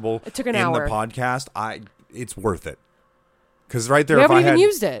accessible. It took an hour. In the podcast. It's worth it. Because right there, we haven't even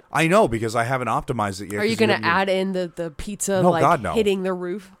used it. I know, because I haven't optimized it yet. Are you going to add in the pizza hitting the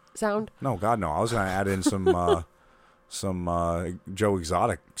roof sound? No, God, no. I was going to add in some Joe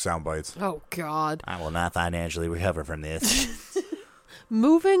Exotic sound bites. Oh, God. I will not financially recover from this.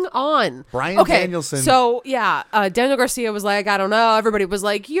 Moving on. Bryan Danielson. So, yeah, Daniel Garcia was like, I don't know. Everybody was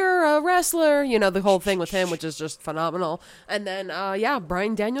like, you're a wrestler. You know, the whole thing with him, which is just phenomenal. And then,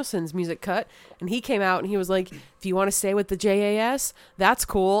 Bryan Danielson's music cut. And he came out and he was like, if you want to stay with the JAS, that's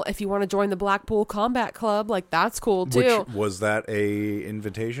cool. If you want to join the Blackpool Combat Club, like, that's cool, too. Was that a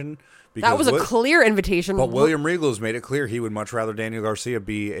invitation? Because that was a clear invitation. But William Regal has made it clear he would much rather Daniel Garcia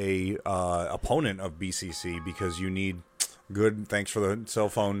be a opponent of BCC because you need... Good. Thanks for the cell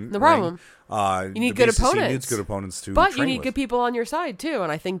phone. No problem. You need good opponents. Needs good opponents too. But you need good people on your side too. And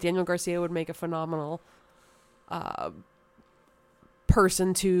I think Daniel Garcia would make a phenomenal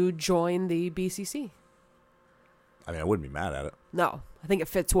person to join the BCC. I mean, I wouldn't be mad at it. No, I think it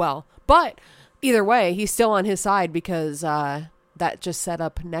fits well. But either way, he's still on his side because that just set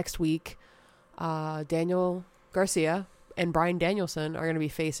up next week. Daniel Garcia and Bryan Danielson are going to be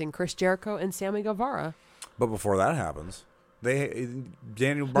facing Chris Jericho and Sammy Guevara. But before that happens, Bryan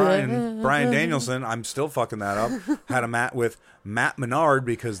Danielson, I'm still fucking that up, had a match with Matt Menard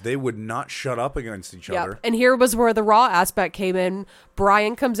because they would not shut up against each other. And here was where the Raw aspect came in.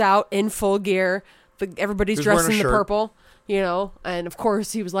 Bryan comes out in full gear. Everybody's dressed in the purple, and of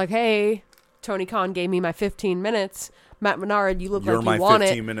course he was like, hey, Tony Khan gave me my 15 minutes. Matt Menard, you look like you want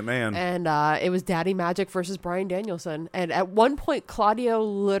it. You're my 15-minute man. And it was Daddy Magic versus Bryan Danielson. And at one point, Claudio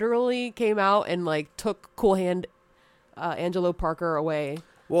literally came out and took Cool Hand Angelo Parker away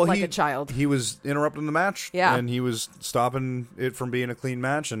a child. He was interrupting the match. Yeah. And he was stopping it from being a clean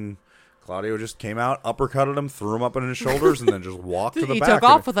match. And Claudio just came out, uppercutted him, threw him up on his shoulders, and then just walked to the back. He took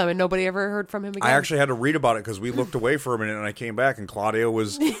off with him, and nobody ever heard from him again. I actually had to read about it because we looked away for a minute, and I came back, and Claudio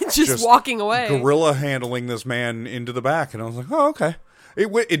was just walking away, gorilla handling this man into the back, and I was like, oh, okay.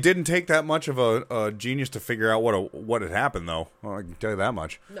 It didn't take that much of a genius to figure out what had happened, though. Well, I can tell you that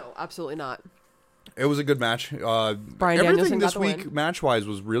much. No, absolutely not. It was a good match. Bryan everything Danielson this week, match-wise,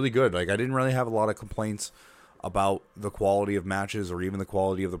 was really good. I didn't really have a lot of complaints. about the quality of matches or even the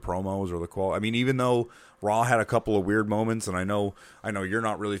quality of the promos or the quality. I mean, even though Raw had a couple of weird moments, and I know you're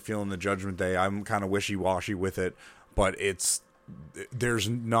not really feeling the Judgment Day. I'm kind of wishy-washy with it, but there's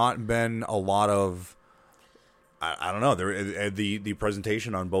not been a lot of, I don't know, the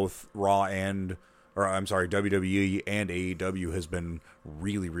presentation on both Raw WWE and AEW has been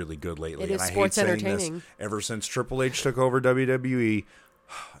really, really good lately. It is and I sports hate saying entertaining. this, ever since Triple H took over WWE,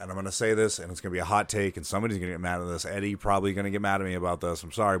 and I'm going to say this, and it's going to be a hot take, and somebody's going to get mad at this. Eddie probably going to get mad at me about this.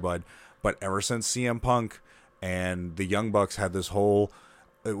 I'm sorry, bud. But ever since CM Punk and the Young Bucks had this whole,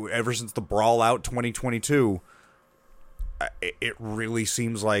 ever since the Brawl Out 2022, it really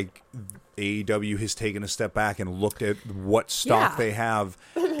seems like AEW has taken a step back and looked at what stock they have,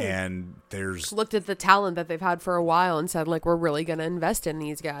 and there's looked at the talent that they've had for a while and said, like, we're really going to invest in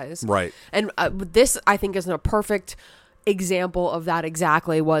these guys. Right. And this, I think, is a perfect example of that.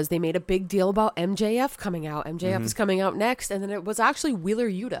 Exactly, was they made a big deal about MJF coming out. MJF is coming out next, and then it was actually Wheeler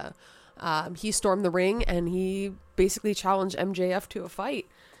Yuta. He stormed the ring and he basically challenged MJF to a fight.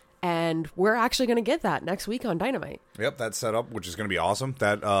 And we're actually going to get that next week on Dynamite. Yep, that's set up, which is going to be awesome.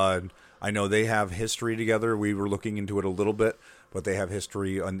 That I know they have history together. We were looking into it a little bit, but they have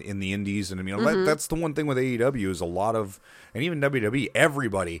history in the indies. And I mean, that's the one thing with AEW is a lot of, and even WWE,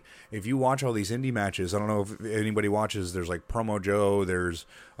 everybody, if you watch all these indie matches, I don't know if anybody watches, there's like Promo Joe, there's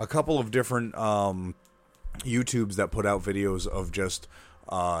a couple of different YouTubes that put out videos of just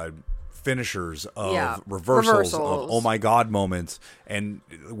finishers, of reversals, of oh my god moments, and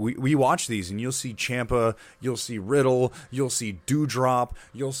we watch these, and you'll see Ciampa, you'll see Riddle, you'll see Doudrop,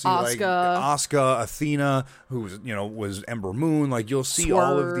 you'll see Asuka. like Asuka, Athena, who was Ember Moon, like you'll see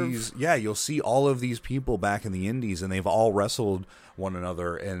all of these, you'll see all of these people back in the indies, and they've all wrestled one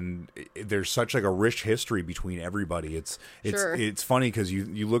another, and there's such like a rich history between everybody. It's funny because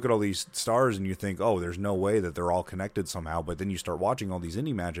you look at all these stars and you think, oh, there's no way that they're all connected somehow, but then you start watching all these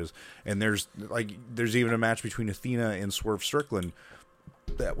indie matches, and there's even a match between Athena and Swerve Strickland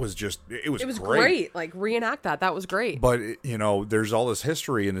that was it was great. Like, reenact that was great. But there's all this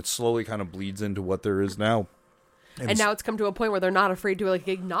history, and it slowly kind of bleeds into what there is now. And now it's come to a point where they're not afraid to like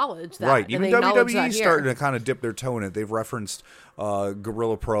acknowledge that. Right. Even WWE starting to to kind of dip their toe in it. They've referenced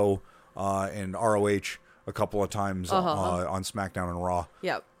Guerrilla Pro and ROH a couple of times on SmackDown and Raw.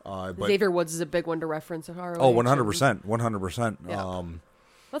 Yep. But Xavier Woods is a big one to reference at ROH. Oh, 100%. 100%. Yeah.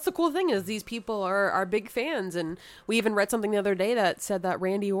 That's the cool thing is these people are big fans. And we even read something the other day that said that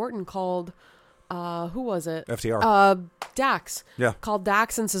Randy Orton called... who was it? FTR. Dax. Yeah. Called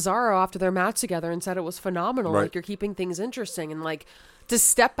Dax and Cesaro after their match together and said it was phenomenal. Right. Like, you're keeping things interesting. And, like, to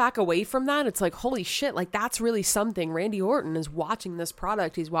step back away from that, it's like, holy shit, like, that's really something. Randy Orton is watching this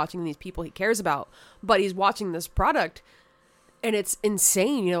product. He's watching these people he cares about. But he's watching this product, and it's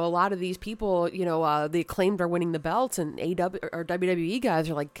insane. A lot of these people, the Acclaimed are winning the belts, and AEW or WWE guys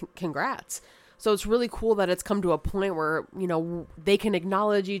are like, congrats. So it's really cool that it's come to a point where, they can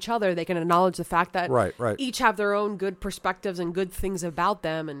acknowledge each other. They can acknowledge the fact that right. each have their own good perspectives and good things about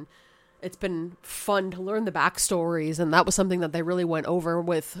them. And it's been fun to learn the backstories. And that was something that they really went over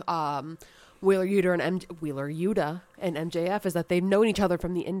with Wheeler Yuta and MJF, is that they've known each other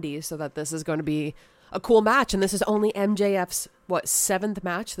from the indies, so that this is going to be a cool match. And this is only MJF's, 7th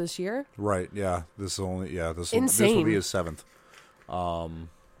match this year? Right, yeah. This will be his 7th.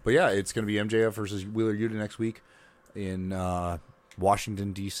 But yeah, it's going to be MJF versus Wheeler Yuta next week in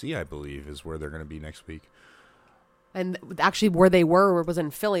Washington, D.C., I believe, is where they're going to be next week. And actually where they were was in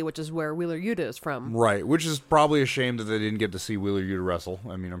Philly, which is where Wheeler Yuta is from. Right, which is probably a shame that they didn't get to see Wheeler Yuta wrestle.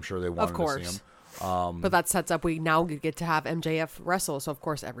 I mean, I'm sure they wanted to see him. But that sets up, we now get to have MJF wrestle, so of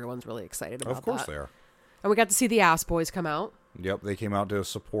course everyone's really excited about that. Of course they are. And we got to see the Ass Boys come out. Yep, they came out to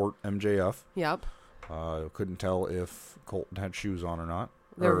support MJF. Yep. Couldn't tell if Colton had shoes on or not.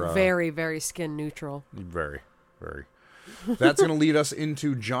 They're very, very skin neutral. Very, very. That's going to lead us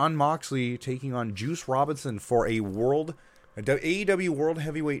into Jon Moxley taking on Juice Robinson for a AEW World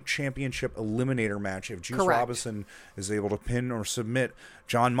Heavyweight Championship Eliminator match. If Juice Robinson is able to pin or submit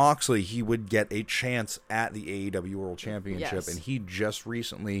Jon Moxley, he would get a chance at the AEW World Championship. Yes. And he just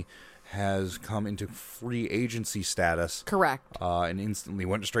recently has come into free agency status. Correct. And instantly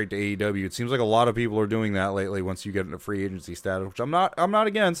went straight to AEW. It seems like a lot of people are doing that lately once you get into free agency status, which I'm not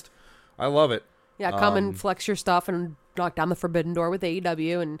against. I love it. Yeah, come and flex your stuff and knock down the forbidden door with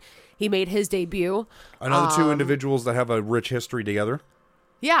AEW, and he made his debut. Another two individuals that have a rich history together.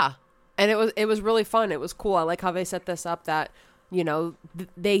 Yeah. And it was really fun. It was cool. I like how they set this up, that You know,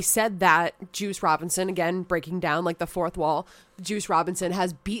 they said that Juice Robinson, again, breaking down like the fourth wall, Juice Robinson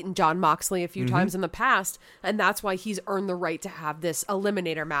has beaten Jon Moxley a few times in the past, and that's why he's earned the right to have this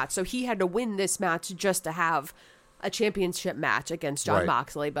eliminator match. So he had to win this match just to have a championship match against Jon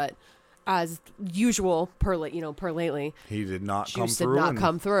Moxley, but as usual, per lately, he did not Juice come through. Did not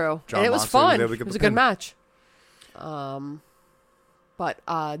come through, Jon and it was Moxley fun. Was it was a good match. But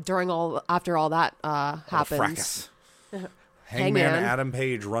after all that happens, Hangman Adam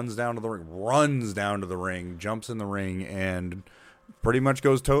Page runs down to the ring, jumps in the ring, and pretty much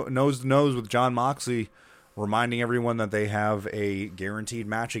goes nose to nose with Jon Moxley, reminding everyone that they have a guaranteed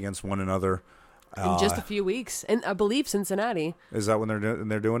match against one another in just a few weeks. And I believe Cincinnati. Is that when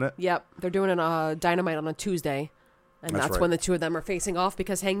they're doing it? Yep, they're doing a Dynamite on a Tuesday, and that's when the two of them are facing off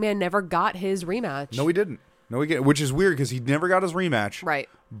because Hangman never got his rematch. No, he didn't. Which is weird because he never got his rematch. Right.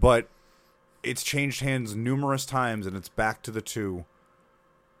 But it's changed hands numerous times, and it's back to the two.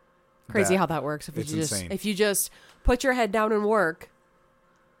 Crazy how that works. If you just put your head down and work,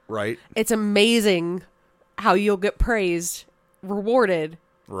 right? It's amazing how you'll get praised, rewarded,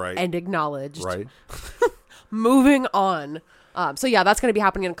 right, and acknowledged. Right. Moving on. So yeah, that's going to be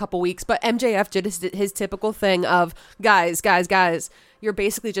happening in a couple weeks. But MJF did his typical thing of guys. You're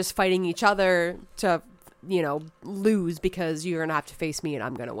basically just fighting each other to, lose because you're going to have to face me and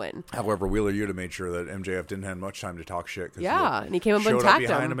I'm going to win. However, Wheeler Yuta made sure that MJF didn't have much time to talk shit. Yeah, and he came up and attacked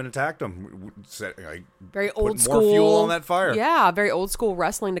him and attacked him. Very old school. More fuel on that fire. Yeah, very old school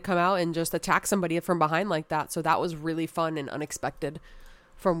wrestling to come out and just attack somebody from behind like that. So that was really fun and unexpected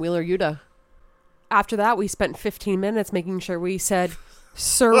from Wheeler Yuta. After that, we spent 15 minutes making sure we said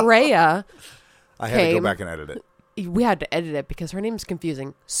Saraya. I had to go back and edit it. We had to edit it because her name's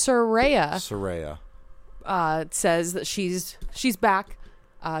confusing. Saraya says that she's back.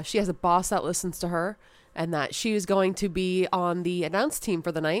 She has a boss that listens to her, and that she is going to be on the announce team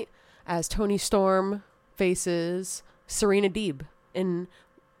for the night as Toni Storm faces Serena Deeb in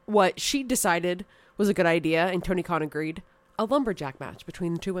what she decided was a good idea, and Tony Khan agreed. A lumberjack match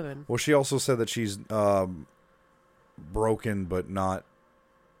between the two women. Well, she also said that she's broken, but not.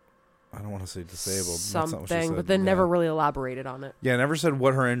 I don't want to say disabled. Something, but then never really elaborated on it. Yeah, never said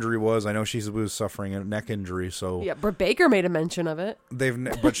what her injury was. I know she was suffering a neck injury, so yeah. Britt Baker made a mention of it.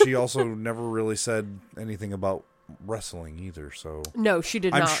 But she also never really said anything about wrestling either. So no, she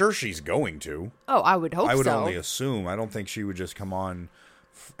did not. I'm sure she's going to. Oh, I would hope so. I would only assume. I don't think she would just come on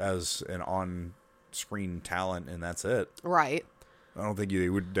as an on-screen talent and that's it. Right. I don't think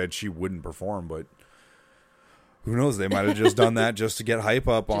that she wouldn't perform, but who knows? They might have just done that just to get hype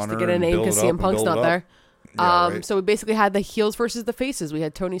up on her. Just to get a name because CM Punk's not there. Yeah, right. So we basically had the heels versus the faces. We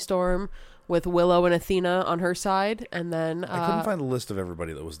had Toni Storm with Willow and Athena on her side, and then I couldn't find the list of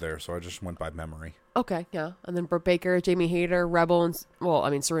everybody that was there, so I just went by memory. Okay, yeah, and then Britt Baker, Jamie Hayter, Rebel,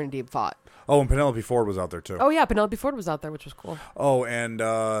 and Serena Deeb fought. Oh, and Penelope Ford was out there too. Oh yeah, Penelope Ford was out there, which was cool. Oh, and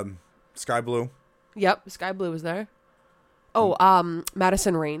Sky Blue. Yep, Sky Blue was there. Oh,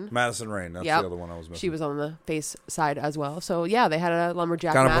 Madison Rayne. That's the other one I was missing. She was on the face side as well. So yeah, they had a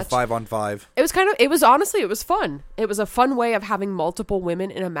lumberjack match. Kind of a 5-on-5. It was fun. It was a fun way of having multiple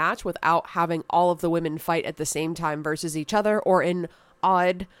women in a match without having all of the women fight at the same time versus each other or in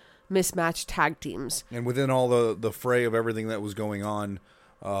odd mismatched tag teams. And within all the fray of everything that was going on,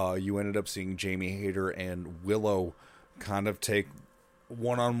 you ended up seeing Jamie Hayter and Willow kind of take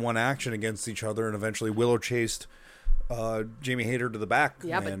one-on-one action against each other, and eventually Willow chased Jamie Hayter to the back.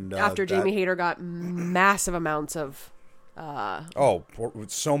 Yeah, but after Jamie Hayter got massive amounts of...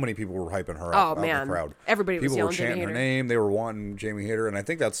 so many people were hyping her out in the crowd. Everybody was yelling Jamie Hayter. People were chanting her name. They were wanting Jamie Hayter, and I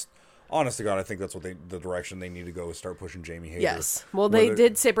think that's... Honest to God, I think that's what the direction they need to go is start pushing Jamie Hayter. Yes. Well,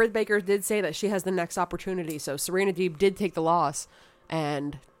 Britt Baker did say that she has the next opportunity, so Serena Deeb did take the loss,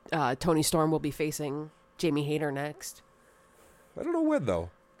 and Toni Storm will be facing Jamie Hayter next. I don't know when, though.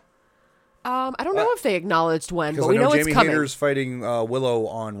 I don't know if they acknowledged when, but we know it's coming. Jamie Hayter's fighting Willow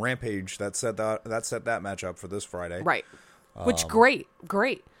on Rampage. That set that match up for this Friday. Right. Which great.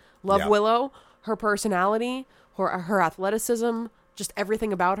 Love Willow, her personality, her athleticism, just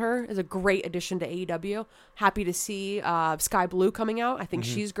everything about her is a great addition to AEW. Happy to see Sky Blue coming out. I think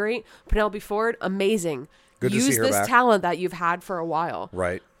she's great. Penelope Ford, amazing. Good Use to see her this back. talent that you've had for a while.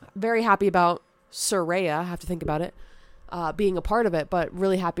 Right. Very happy about Saraya. I have to think about it. Being a part of it, but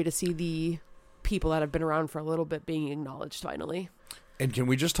really happy to see the people that have been around for a little bit being acknowledged finally. And can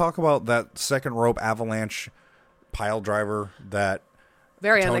we just talk about that second rope avalanche pile driver that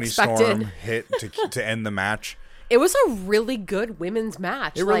very Toni unexpected Storm hit to end the match? It was a really good women's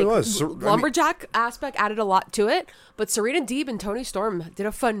match. It really was. Lumberjack aspect added a lot to it, but Serena Deeb and Toni Storm did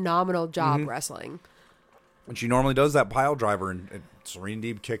a phenomenal job wrestling. And she normally does that pile driver, and Serena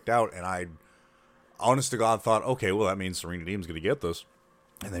Deeb kicked out, and I, honest to God, thought, okay, well, that means Serena Deeb's going to get this.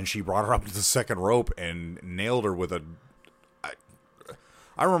 And then she brought her up to the second rope and nailed her with a...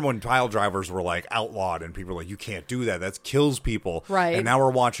 I remember when pile drivers were, like, outlawed, and people were like, you can't do that. That kills people. Right. And now we're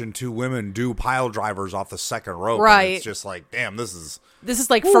watching two women do pile drivers off the second rope. Right. And it's just like, damn, this is... This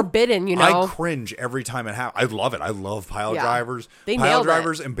is like forbidden, you know. I cringe every time it happens. I love it. I love pile drivers. They pile nailed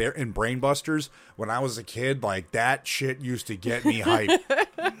drivers and brain busters. When I was a kid, like that shit used to get me hyped.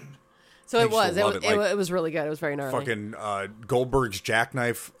 So it was really good. It was very gnarly. Fucking Goldberg's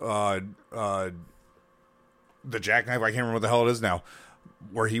jackknife, the jackknife. I can't remember what the hell it is now.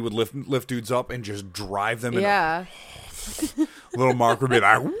 Where he would lift dudes up and just drive them. Yeah. Little Mark would be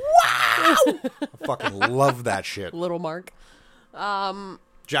like, wow! I fucking love that shit. Little Mark.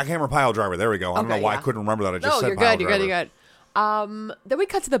 Jackhammer pile driver. There we go. I don't know why I couldn't remember that. I just said you're pile good. driver. You're good. Then we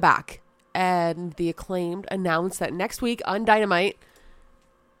cut to the back, and the Acclaimed announced that next week on Dynamite,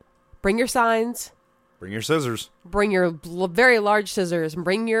 bring your signs, bring your scissors, bring your very large scissors, and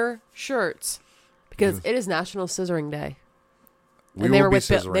bring your shirts, because it is National Scissoring Day. And they were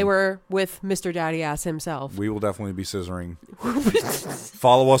with Mr. Daddy Ass himself. We will definitely be scissoring.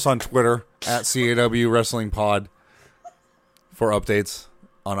 Follow us on Twitter at CAW Wrestling Pod for updates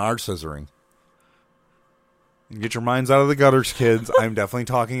on our scissoring. Get your minds out of the gutters, kids. I'm definitely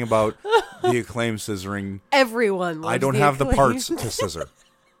talking about the Acclaimed scissoring. Everyone loves I don't have the parts to scissor.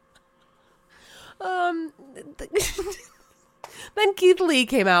 Then Keith Lee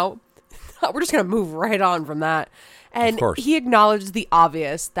came out. We're just going to move right on from that. And he acknowledged the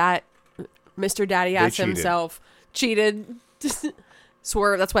obvious, that Mr. Daddy Ass himself cheated.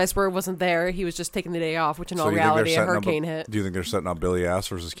 Swerve. That's why Swerve wasn't there. He was just taking the day off, which in all reality, a hurricane hit. Do you think they're setting up Billy Ass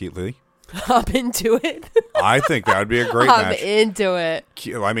versus Keith Lee? I'm into it. I think that would be a great match. I'm into it.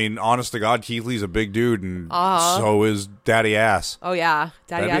 I mean, honest to God, Keith Lee's a big dude, and so is Daddy Ass. Oh, yeah.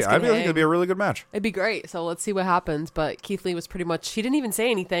 Daddy Ass. I think it'd be a really good match. It'd be great. So let's see what happens. But Keith Lee was pretty much, he didn't even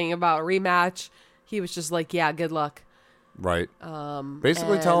say anything about a rematch. He was just like, yeah, good luck. Right.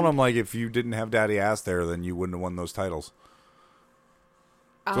 Basically telling him, like, if you didn't have Daddy Ass there, then you wouldn't have won those titles.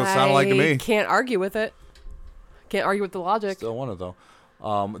 That's what it sounded like to me. Can't argue with it. Can't argue with the logic. Still want it, though.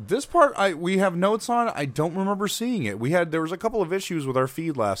 This part we have notes on. I don't remember seeing it. There was a couple of issues with our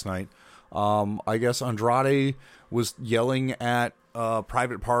feed last night. I guess Andrade was yelling at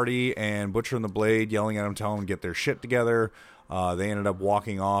Private Party, and Butcher and the Blade yelling at him, telling them to get their shit together. They ended up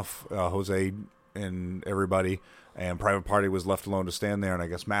walking off, Jose and everybody, and Private Party was left alone to stand there. And I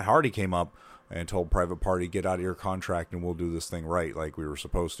guess Matt Hardy came up and told Private Party, get out of your contract and we'll do this thing right like we were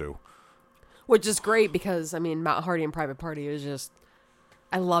supposed to. Which is great because, I mean, Matt Hardy and Private Party is just...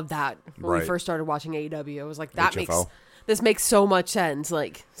 I love that. When we first started watching AEW, I was like, this makes so much sense.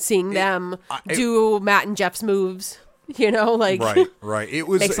 Like, seeing them do Matt and Jeff's moves, you know? Like, right. It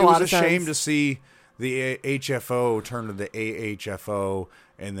was a shame to see the HFO turn to the AHFO,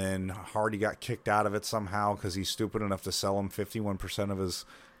 and then Hardy got kicked out of it somehow because he's stupid enough to sell him 51% of his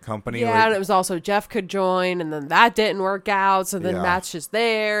company. Yeah, and it was also Jeff could join, and then that didn't work out, so then Matt's just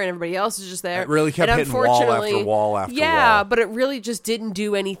there, and everybody else is just there. It really kept hitting wall after wall after wall. Yeah, but it really just didn't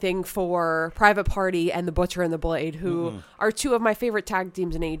do anything for Private Party and the Butcher and the Blade, who are two of my favorite tag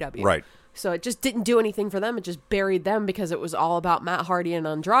teams in AEW. Right. So it just didn't do anything for them. It just buried them because it was all about Matt Hardy and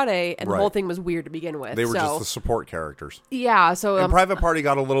Andrade, and the whole thing was weird to begin with. They were just the support characters. Yeah, so... and Private Party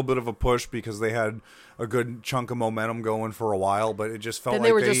got a little bit of a push because they had a good chunk of momentum going for a while, but it just felt like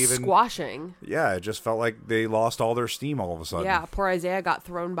they were just squashing. Yeah, it just felt like they lost all their steam all of a sudden. Yeah, poor Isaiah got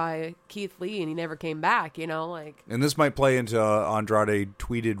thrown by Keith Lee, and he never came back, you know? Like. And this might play into Andrade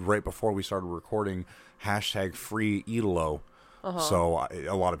tweeted right before we started recording, #free Idolo. So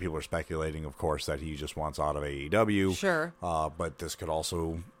a lot of people are speculating, of course, that he just wants out of AEW. Sure. But this could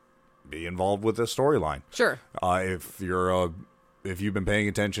also be involved with this storyline. Sure. If you've been paying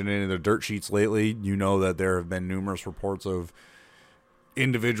attention to any of the dirt sheets lately, you know that there have been numerous reports of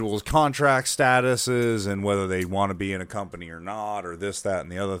individuals' contract statuses and whether they want to be in a company or not, or this, that,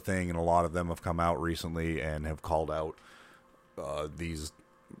 and the other thing. And a lot of them have come out recently and have called out these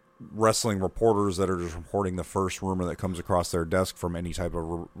wrestling reporters that are just reporting the first rumor that comes across their desk from any type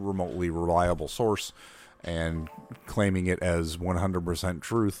of remotely reliable source and claiming it as 100%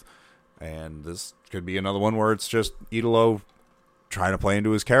 truth. And this could be another one where it's just Idolo trying to play into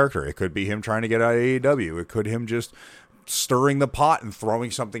his character. It could be him trying to get out of AEW. It could him just stirring the pot and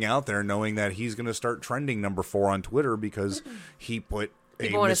throwing something out there, knowing that he's going to start trending number 4 on Twitter because he put...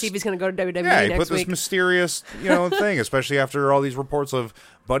 People want to see if he's going to go to WWE next week. Yeah, he put this mysterious, thing, especially after all these reports of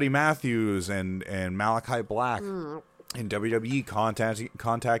Buddy Matthews and Malachi Black. And WWE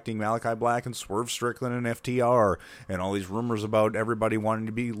contacting Malachi Black and Swerve Strickland and FTR, and all these rumors about everybody wanting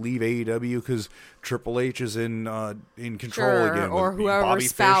to leave AEW because Triple H is in control again, or whoever Bobby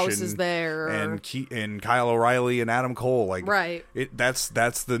spouse Fish is there, and Kyle O'Reilly and Adam Cole. Like, right? That's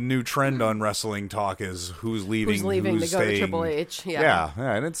the new trend on wrestling talk is who's leaving to go to Triple H. Yeah,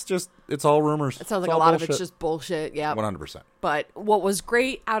 and it's all rumors. It sounds like a lot bullshit. of it's just bullshit. Yeah, 100%. But what was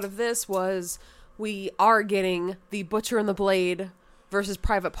great out of this was, we are getting the Butcher and the Blade versus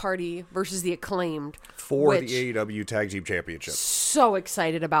Private Party versus the Acclaimed for the AEW Tag Team Championship. So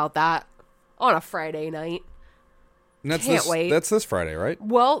excited about that on a Friday night. Can't wait. That's this Friday, right?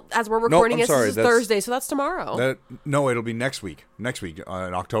 Well, as we're recording this is Thursday, so that's tomorrow. No, it'll be next week. Next week in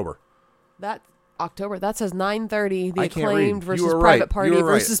October. That says 9:30. The Acclaimed versus Private Party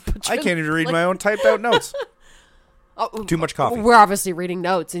versus Butcher. I can't even read my own typed out notes. Too much coffee. We're obviously reading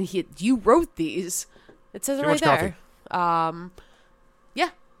notes, and you wrote these. It says it right there. Yeah.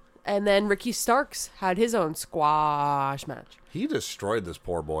 And then Ricky Starks had his own squash match. He destroyed this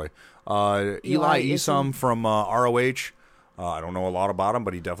poor boy. Eli Isom from ROH. I don't know a lot about him,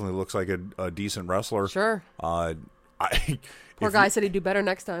 but he definitely looks like a decent wrestler. Sure. Poor guy said he'd do better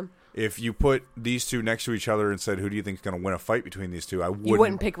next time. If you put these two next to each other and said, who do you think is going to win a fight between these two? You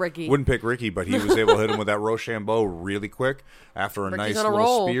wouldn't pick Ricky. Wouldn't pick Ricky, but he was able to hit him with that Rochambeau really quick after a nice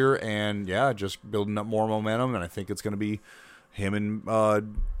little spear. And, just building up more momentum. And I think it's going to be him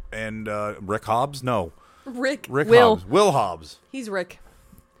and Rick Hobbs? No. Rick Hobbs. Will Hobbs. He's Rick.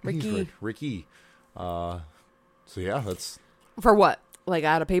 Ricky. Ricky. So, that's... For what? Like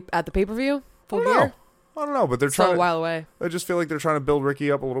at the pay-per-view? Full gear? I don't know, but they're trying a while away. I just feel like they're trying to build Ricky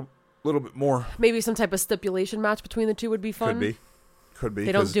up a little bit more. Maybe some type of stipulation match between the two would be fun. Could be.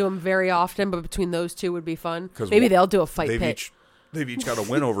 They don't do them very often, but between those two would be fun. Maybe they'll do a fight pit. They've each got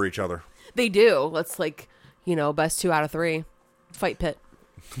to win over each other. They do. Let's best 2 out of 3. Fight pit.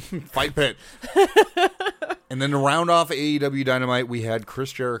 Fight pit. And then to round off AEW Dynamite, we had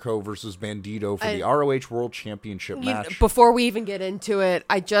Chris Jericho versus Bandito for the ROH World Championship match. Before we even get into it,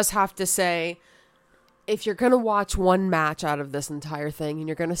 I just have to say, if you're going to watch one match out of this entire thing and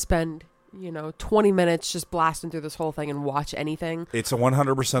you're going to spend, 20 minutes just blasting through this whole thing and watch anything. It's a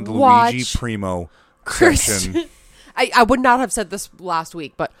 100% Luigi Primo section. I would not have said this last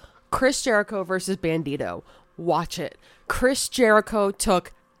week, but Chris Jericho versus Bandito. Watch it. Chris Jericho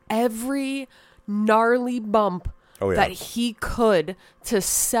took every gnarly bump that he could to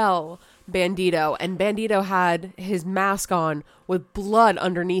sell Bandito, and Bandito had his mask on with blood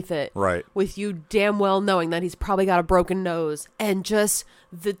underneath it, right? With you damn well knowing that he's probably got a broken nose, and just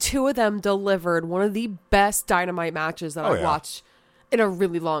the two of them delivered one of the best Dynamite matches that I've watched in a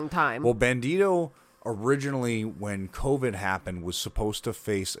really long time. Well, Bandito originally, when COVID happened, was supposed to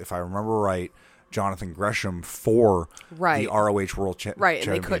face, if I remember right, Jonathan Gresham for the ROH World Championship,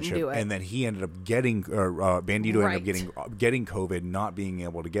 and they couldn't do it. And then he ended up getting Bandito ended up getting COVID, not being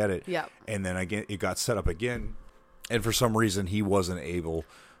able to get it. Yeah, and then again, it got set up again, and for some reason, he wasn't able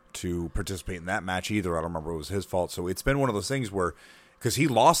to participate in that match either. I don't remember; it was his fault. So it's been one of those things where, because he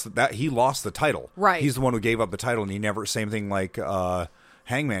lost the title, right? He's the one who gave up the title, and he never. Same thing like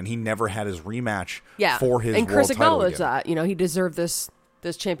Hangman, he never had his rematch for his and Chris world title acknowledged that he deserved this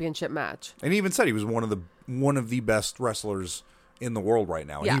championship match, and he even said he was one of the best wrestlers in the world right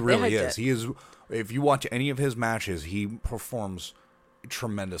now. Yeah, he really is. He is. If you watch any of his matches, he performs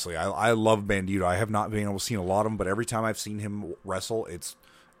tremendously. I love Bandito. I have not been able to see a lot of him, but every time I've seen him wrestle,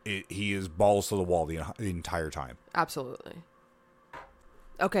 he is balls to the wall the entire time. Absolutely.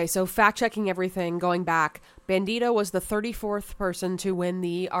 Okay, so fact-checking everything, going back, Bandito was the 34th person to win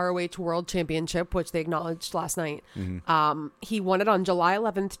the ROH World Championship, which they acknowledged last night. Mm-hmm. He won it on July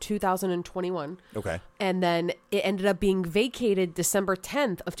 11th, 2021. Okay. And then it ended up being vacated December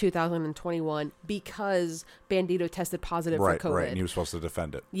 10th of 2021 because Bandito tested positive for COVID. Right, and he was supposed to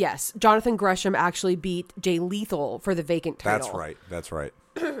defend it. Yes. Jonathan Gresham actually beat Jay Lethal for the vacant title. That's right.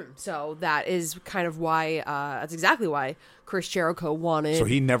 So that is kind of why, that's exactly why Chris Jericho wanted. So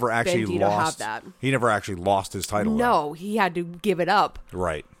he never actually Bandito lost. To have that. He never actually lost his title. No, he had to give it up.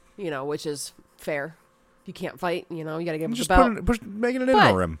 Right. Which is fair. If you can't fight, you got to give him just the belt. Making it in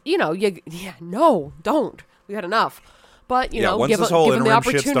over him. No, don't. We had enough. But once give this whole him the interim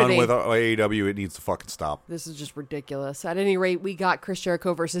shit's opportunity. done with AEW, it needs to fucking stop. This is just ridiculous. At any rate, we got Chris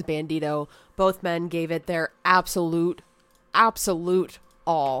Jericho versus Bandito. Both men gave it their absolute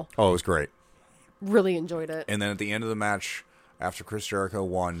all. Oh, it was great. Really enjoyed it. And then at the end of the match, after Chris Jericho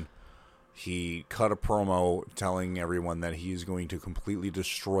won, he cut a promo telling everyone that he's going to completely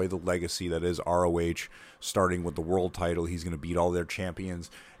destroy the legacy that is ROH, starting with the world title. He's going to beat all their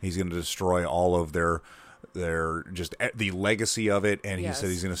champions. He's going to destroy all of their the legacy of it, and he said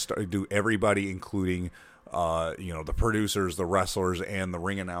he's going to do everybody, including the producers, the wrestlers, and the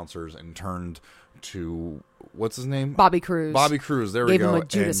ring announcers, and turned to what's his name? Bobby Cruise. Bobby Cruise. There we go. Gave him a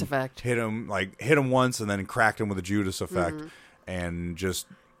Judas effect. Hit him once, and then cracked him with a Judas effect, and just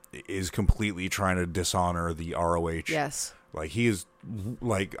is completely trying to dishonor the ROH. Yes. Like, he is,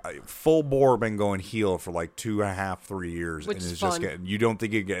 like, full bore been going heel for, like, 2.5, 3 years. Which and is it's fun. just getting, you don't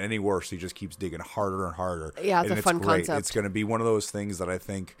think it get any worse. He just keeps digging harder and harder. Yeah, it's and a fun great. concept. It's going to be one of those things that I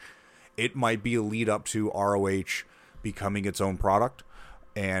think it might be a lead up to ROH becoming its own product.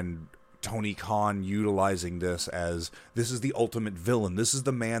 And Tony Khan utilizing this is the ultimate villain. This is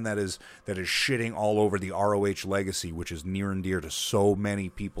the man that is shitting all over the ROH legacy, which is near and dear to so many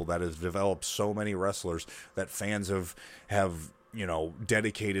people, that has developed so many wrestlers that fans have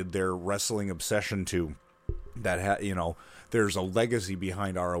dedicated their wrestling obsession to. There's a legacy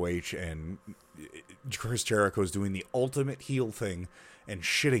behind ROH, and Chris Jericho is doing the ultimate heel thing and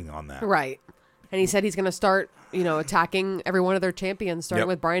shitting on that. Right. And he said he's going to start, attacking every one of their champions, starting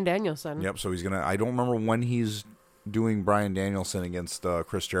with Bryan Danielson. Yep. So he's going to, I don't remember when he's doing Bryan Danielson against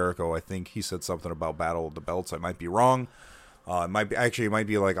Chris Jericho. I think he said something about Battle of the Belts. I might be wrong. It might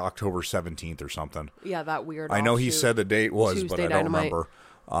be like October 17th or something. Yeah, that weird. I know he said the date was, Tuesday but I don't Dynamite.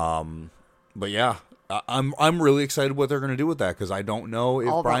 remember. But yeah, I'm really excited what they're going to do with that, because I don't know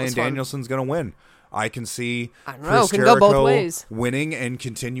if Bryan Danielson's going to win. I can see Chris Jericho go both ways. winning and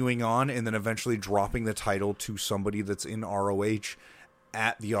continuing on, and then eventually dropping the title to somebody that's in ROH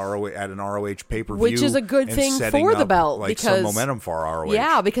at an ROH pay-per-view, which is a good thing for the belt, like because some momentum for ROH.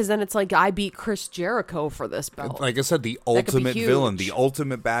 Yeah, because then it's like, I beat Chris Jericho for this belt. Like I said, the ultimate villain, the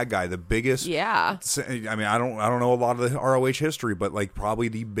ultimate bad guy, the biggest. Yeah. I mean, I don't know a lot of the ROH history, but like probably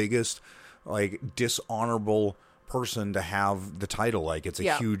the biggest, like, dishonorable person to have the title. Like, it's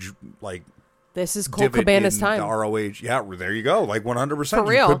a huge, like, this is Colt Cabana's time. The ROH, yeah, there you go. Like 100%, for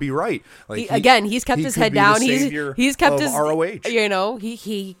real. You could be right. Like he's kept his head down. He's kept his ROH.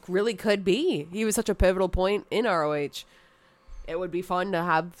 He really could be. He was such a pivotal point in ROH. It would be fun to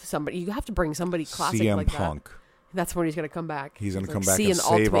have somebody. You have to bring somebody classic CM like Punk. That's when he's going to come back. He's going to come back and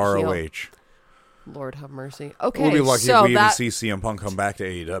save ROH. Heel. Lord have mercy. Okay, we'll be lucky if we even see CM Punk come back to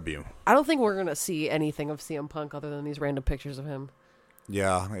AEW. I don't think we're going to see anything of CM Punk other than these random pictures of him.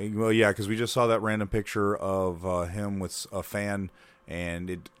 Yeah, well, yeah, because we just saw that random picture of him with a fan, and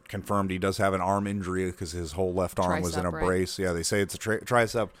it confirmed he does have an arm injury because his whole left arm was in a brace. Yeah, they say it's a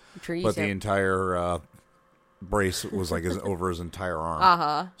tricep, but the entire brace was like over his entire arm.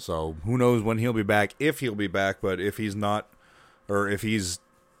 Uh-huh. So who knows when he'll be back, if he'll be back, but if he's not, or if he's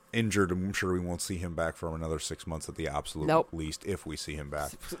injured, I'm sure we won't see him back for another 6 months at the absolute least, if we see him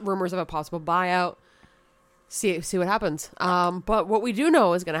back. Rumors of a possible buyout. See what happens. But what we do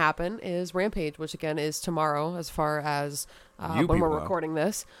know is going to happen is Rampage, which again is tomorrow, as far as when we're recording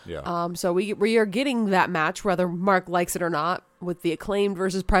this. Yeah. So we are getting that match, whether Mark likes it or not, with the Acclaimed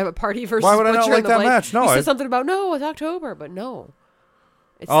versus Private Party versus. Why would I Butcher not like that match? No, he said something about it's October, but no,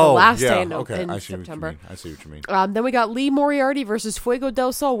 it's the last day in September. I see what you mean. Then we got Lee Moriarty versus Fuego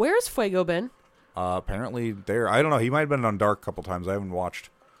del Sol. Where's Fuego been? Apparently there. I don't know. He might have been on Dark a couple times. I haven't watched.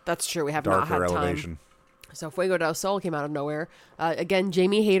 That's true. We have Dark not had Elevation. Time. So Fuego del Sol came out of nowhere. Again,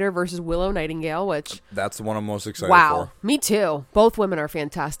 Jamie Hayter versus Willow Nightingale, which... That's the one I'm most excited for. Wow, me too. Both women are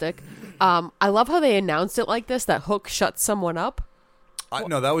fantastic. I love how they announced it like this, that Hook shuts someone up.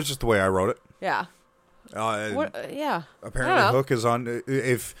 No, that was just the way I wrote it. Yeah. Yeah. Apparently Hook is on...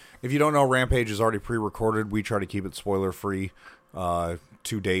 If you don't know, Rampage is already pre-recorded. We try to keep it spoiler-free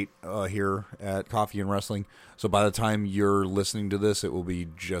to date here at Coffee and Wrestling. So by the time you're listening to this, it will be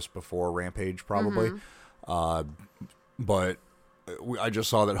just before Rampage, probably. Mm-hmm. But I just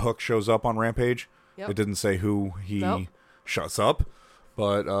saw that Hook shows up on Rampage. Yep. It didn't say who he shuts up,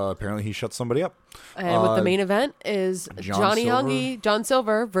 but apparently he shuts somebody up. And with the main event is John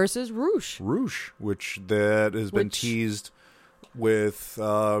Silver versus Roosh. Which has been teased with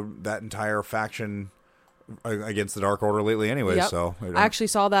that entire faction against the Dark Order lately anyway. Yep. So I actually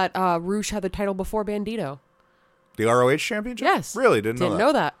saw that Roosh had the title before Bandito. The ROH championship? Yes. Really? Didn't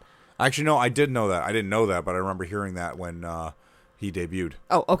know that. Actually, no, I did know that. I didn't know that, but I remember hearing that when he debuted.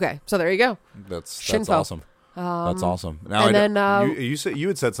 Oh, okay. So there you go. That's awesome. That's awesome. Now, and then you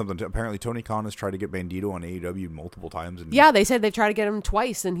had said something. Apparently, Tony Khan has tried to get Bandito on AEW multiple times. And yeah, they said they've tried to get him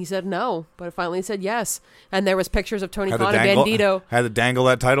twice, and he said no, but finally said yes. And there was pictures of Tony Khan and Bandito. Had to dangle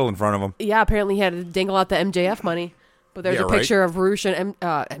that title in front of him. Yeah, apparently he had to dangle out the MJF money. But there's a picture of Roosh and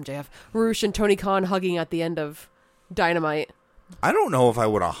Roosh and Tony Khan hugging at the end of Dynamite. I don't know if I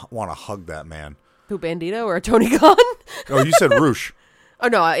would want to hug that man. Who, Bandito or Tony Khan? Oh, you said Roosh. Oh,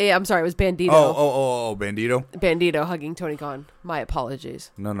 no, I'm sorry. It was Bandito. Oh, Bandito? Bandito hugging Tony Khan. My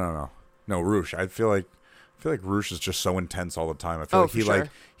apologies. No, Roosh. I feel like Roosh is just so intense all the time. I feel like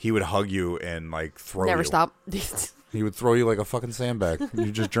he would hug you and like throw you. Never stop. He would throw you like a fucking sandbag.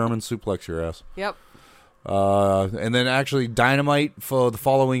 You just German suplex your ass. Yep. And then actually Dynamite for the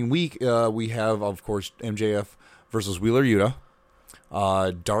following week, we have, of course, MJF versus Wheeler Yuta.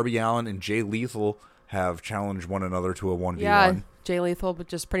 Darby Allin and Jay Lethal have challenged one another to a 1v1. Yeah, Jay Lethal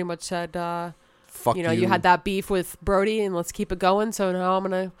just pretty much said, fuck you. You had that beef with Brody and let's keep it going. So now I'm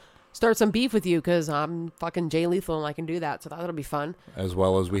going to start some beef with you because I'm fucking Jay Lethal and I can do that. So that'll be fun. As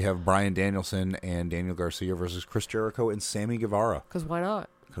well as we have Bryan Danielson and Daniel Garcia versus Chris Jericho and Sammy Guevara. Because why not?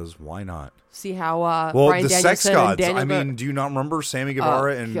 Because why not? See how the Bryan Danielson sex gods. and Daniel do you not remember Sammy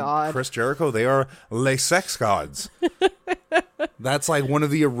Guevara and God. Chris Jericho? They are les sex gods. That's like one of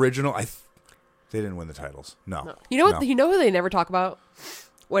the original. They didn't win the titles. No. You know what? You know who they never talk about?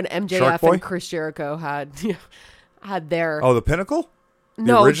 When MJF and Chris Jericho had their the Pinnacle.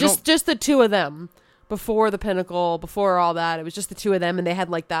 Just the two of them before the Pinnacle, before all that. It was just the two of them, and they had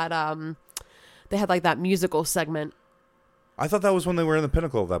like that. They had like that musical segment. I thought that was when they were in the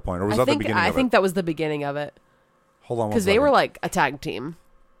Pinnacle at that point, or was that the beginning? I think that was the beginning of it. Hold on, because they were like a tag team.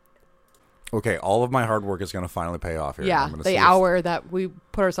 Okay, all of my hard work is going to finally pay off here. Yeah, the hour that we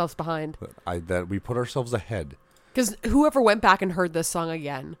put ourselves behind. That we put ourselves ahead. Because whoever went back and heard this song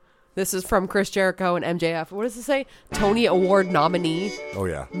again, this is from Chris Jericho and MJF. What does it say? Tony Award nominee. Oh,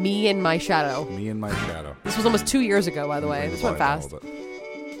 yeah. Me and My Shadow. Me and My Shadow. This was almost 2 years ago, by the way. This went fast.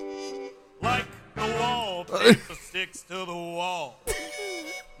 Like the wall takes the sticks to the wall.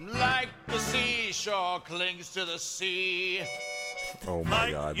 Like the seashore clings to the sea. Oh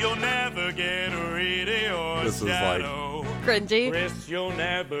my God. You'll never get rid of your This shadow. is like cringy. Chris, you'll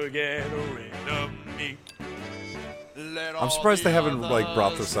never get rid of me. I'm surprised they haven't like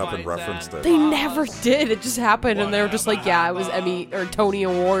brought this up and referenced it. They never did. It just happened, and they were just like, "Yeah, it was Emmy or Tony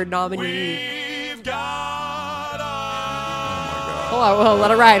Award nominee." We've got Oh my God. Hold on,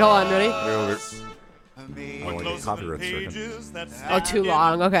 let it ride. Hold on, ready? I don't like copyright stricken. Oh, too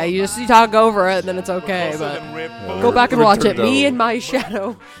long. Okay, you talk over it, and then it's okay. But go back and watch it. Me and My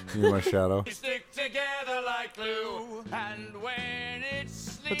Shadow. Me and My Shadow.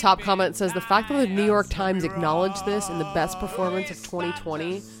 The top comment says, the fact that the New York Times acknowledged this in the best performance of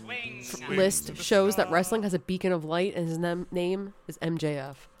 2020 list shows that wrestling has a beacon of light, and his name is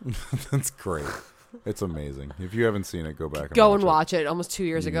MJF. That's great. It's amazing. If you haven't seen it, go back and watch it. Almost 2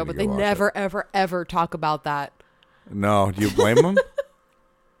 years ago, but they never, ever, ever talk about that. No. Do you blame them?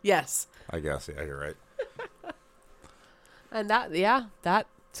 Yes. I guess. Yeah, you're right. And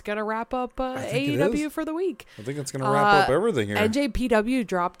that's going to wrap up AEW for the week. I think it's going to wrap up everything here. NJPW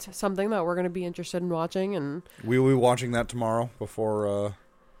dropped something that we're going to be interested in watching. And we will be watching that tomorrow before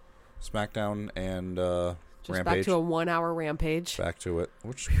SmackDown and just Rampage. Back to a 1 hour Rampage. Back to it,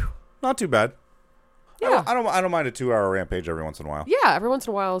 which not too bad. Yeah. I don't mind a 2 hour Rampage every once in a while. Yeah, every once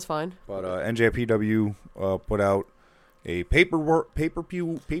in a while is fine. But NJPW put out a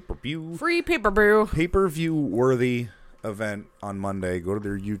pay-per-view free pay-per-view worthy event on Monday. Go to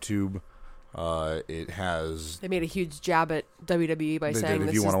their YouTube. They made a huge jab at WWE by saying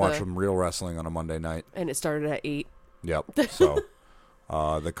if you want to watch some real wrestling on a Monday night. And it started at 8. Yep. So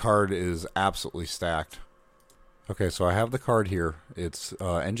the card is absolutely stacked. Okay, so I have the card here. It's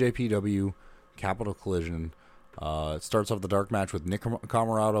NJPW Capital Collision. It starts off the dark match with Nick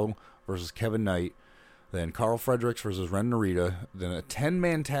Camarado versus Kevin Knight. Then Carl Fredericks versus Ren Narita. Then a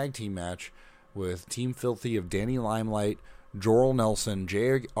 10-man tag team match with Team Filthy of Danny Limelight, Jorel Nelson,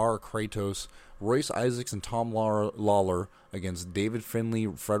 J.R. Kratos, Royce Isaacs, and Tom Lawler against David Finlay,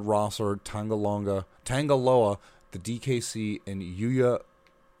 Fred Rosser, Tangaloa, the DKC, and Yuya.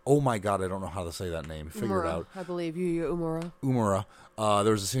 Oh my God, I don't know how to say that name. Figure it out. I believe Yuya Umura.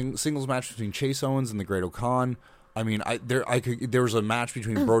 There was a singles match between Chase Owens and the Great O'Khan. I mean, there was a match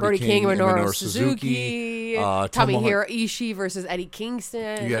between Brody King and Minoru Suzuki. Tomohiro Ishii versus Eddie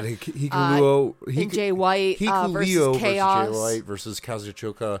Kingston. You had and Jay White versus Chaos. Jay White versus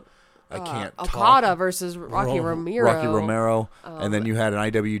Kazuchika. I can't talk. Okada versus Rocky Romero. And then you had an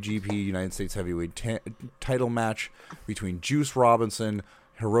IWGP United States Heavyweight title match between Juice Robinson,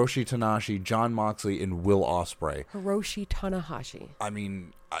 Hiroshi Tanahashi, Jon Moxley, and Will Ospreay. Hiroshi Tanahashi. I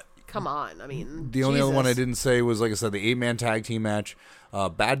mean... Come on, I mean, the only other one I didn't say was, like I said, the 8-man tag team match.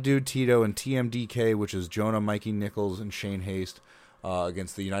 Bad Dude Tito and TMDK, which is Jonah, Mikey Nichols, and Shane Haste,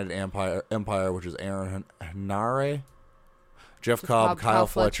 against the United Empire, which is Aaron Hanare, Jeff Cobb, Kyle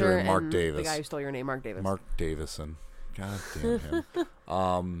Fletcher, and Mark Davis. The guy who stole your name, Mark Davis. Mark Davison. God damn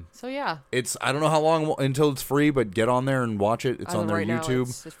him. So yeah, I don't know how long until it's free, but get on there and watch it. It's on their right YouTube.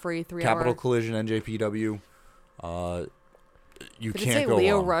 Now it's free 3 Capital hour. Collision NJPW. You Did can't it say go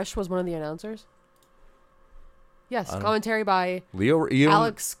Leo wrong. Rush was one of the announcers? Yes, commentary by Ian,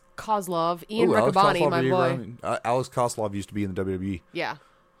 Alex Kozlov, Ian Ooh, Alex Riccaboni, Kozlov, my boy. Alex Kozlov used to be in the WWE. Yeah,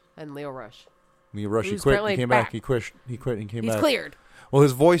 and Leo Rush. Leo Rush, he Who's quit. apparently He came back. back. He quit. And came He's back. cleared. Well,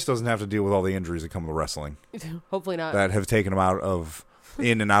 his voice doesn't have to deal with all the injuries that come with wrestling Hopefully not. that have taken him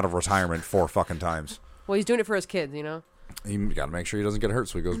in and out of retirement 4 fucking times. Well, he's doing it for his kids, you know. You got to make sure he doesn't get hurt,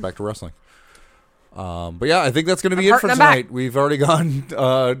 so he goes back to wrestling. But yeah, I think that's going to be I'm it for hurting, I'm tonight. back. We've already gone.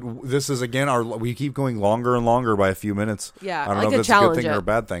 This is again we keep going longer and longer by a few minutes. Yeah, I don't I like know to if that's a good challenge thing or it. a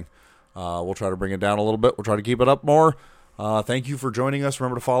bad thing. We'll try to bring it down a little bit. We'll try to keep it up more. Thank you for joining us.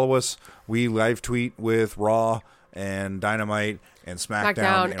 Remember to follow us. We live tweet with Raw and Dynamite and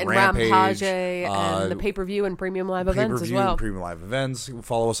SmackDown and Rampage and the pay-per-view and premium live events as well. And premium live events.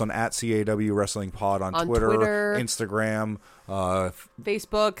 Follow us on @CAW Wrestling Pod on Twitter, Instagram,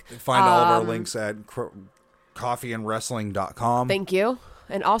 Facebook. find all of our links at coffeeandwrestling.com. Thank you.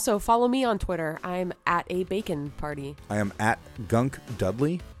 And also follow me on Twitter. I'm @abacon_party. I am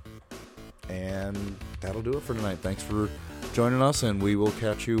 @GunkDudley. And that'll do it for tonight. Thanks for joining us, and we will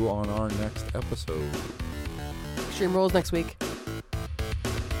catch you on our next episode. Extreme Rules next week.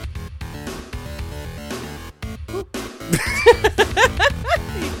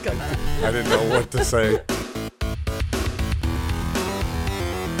 I didn't know what to say.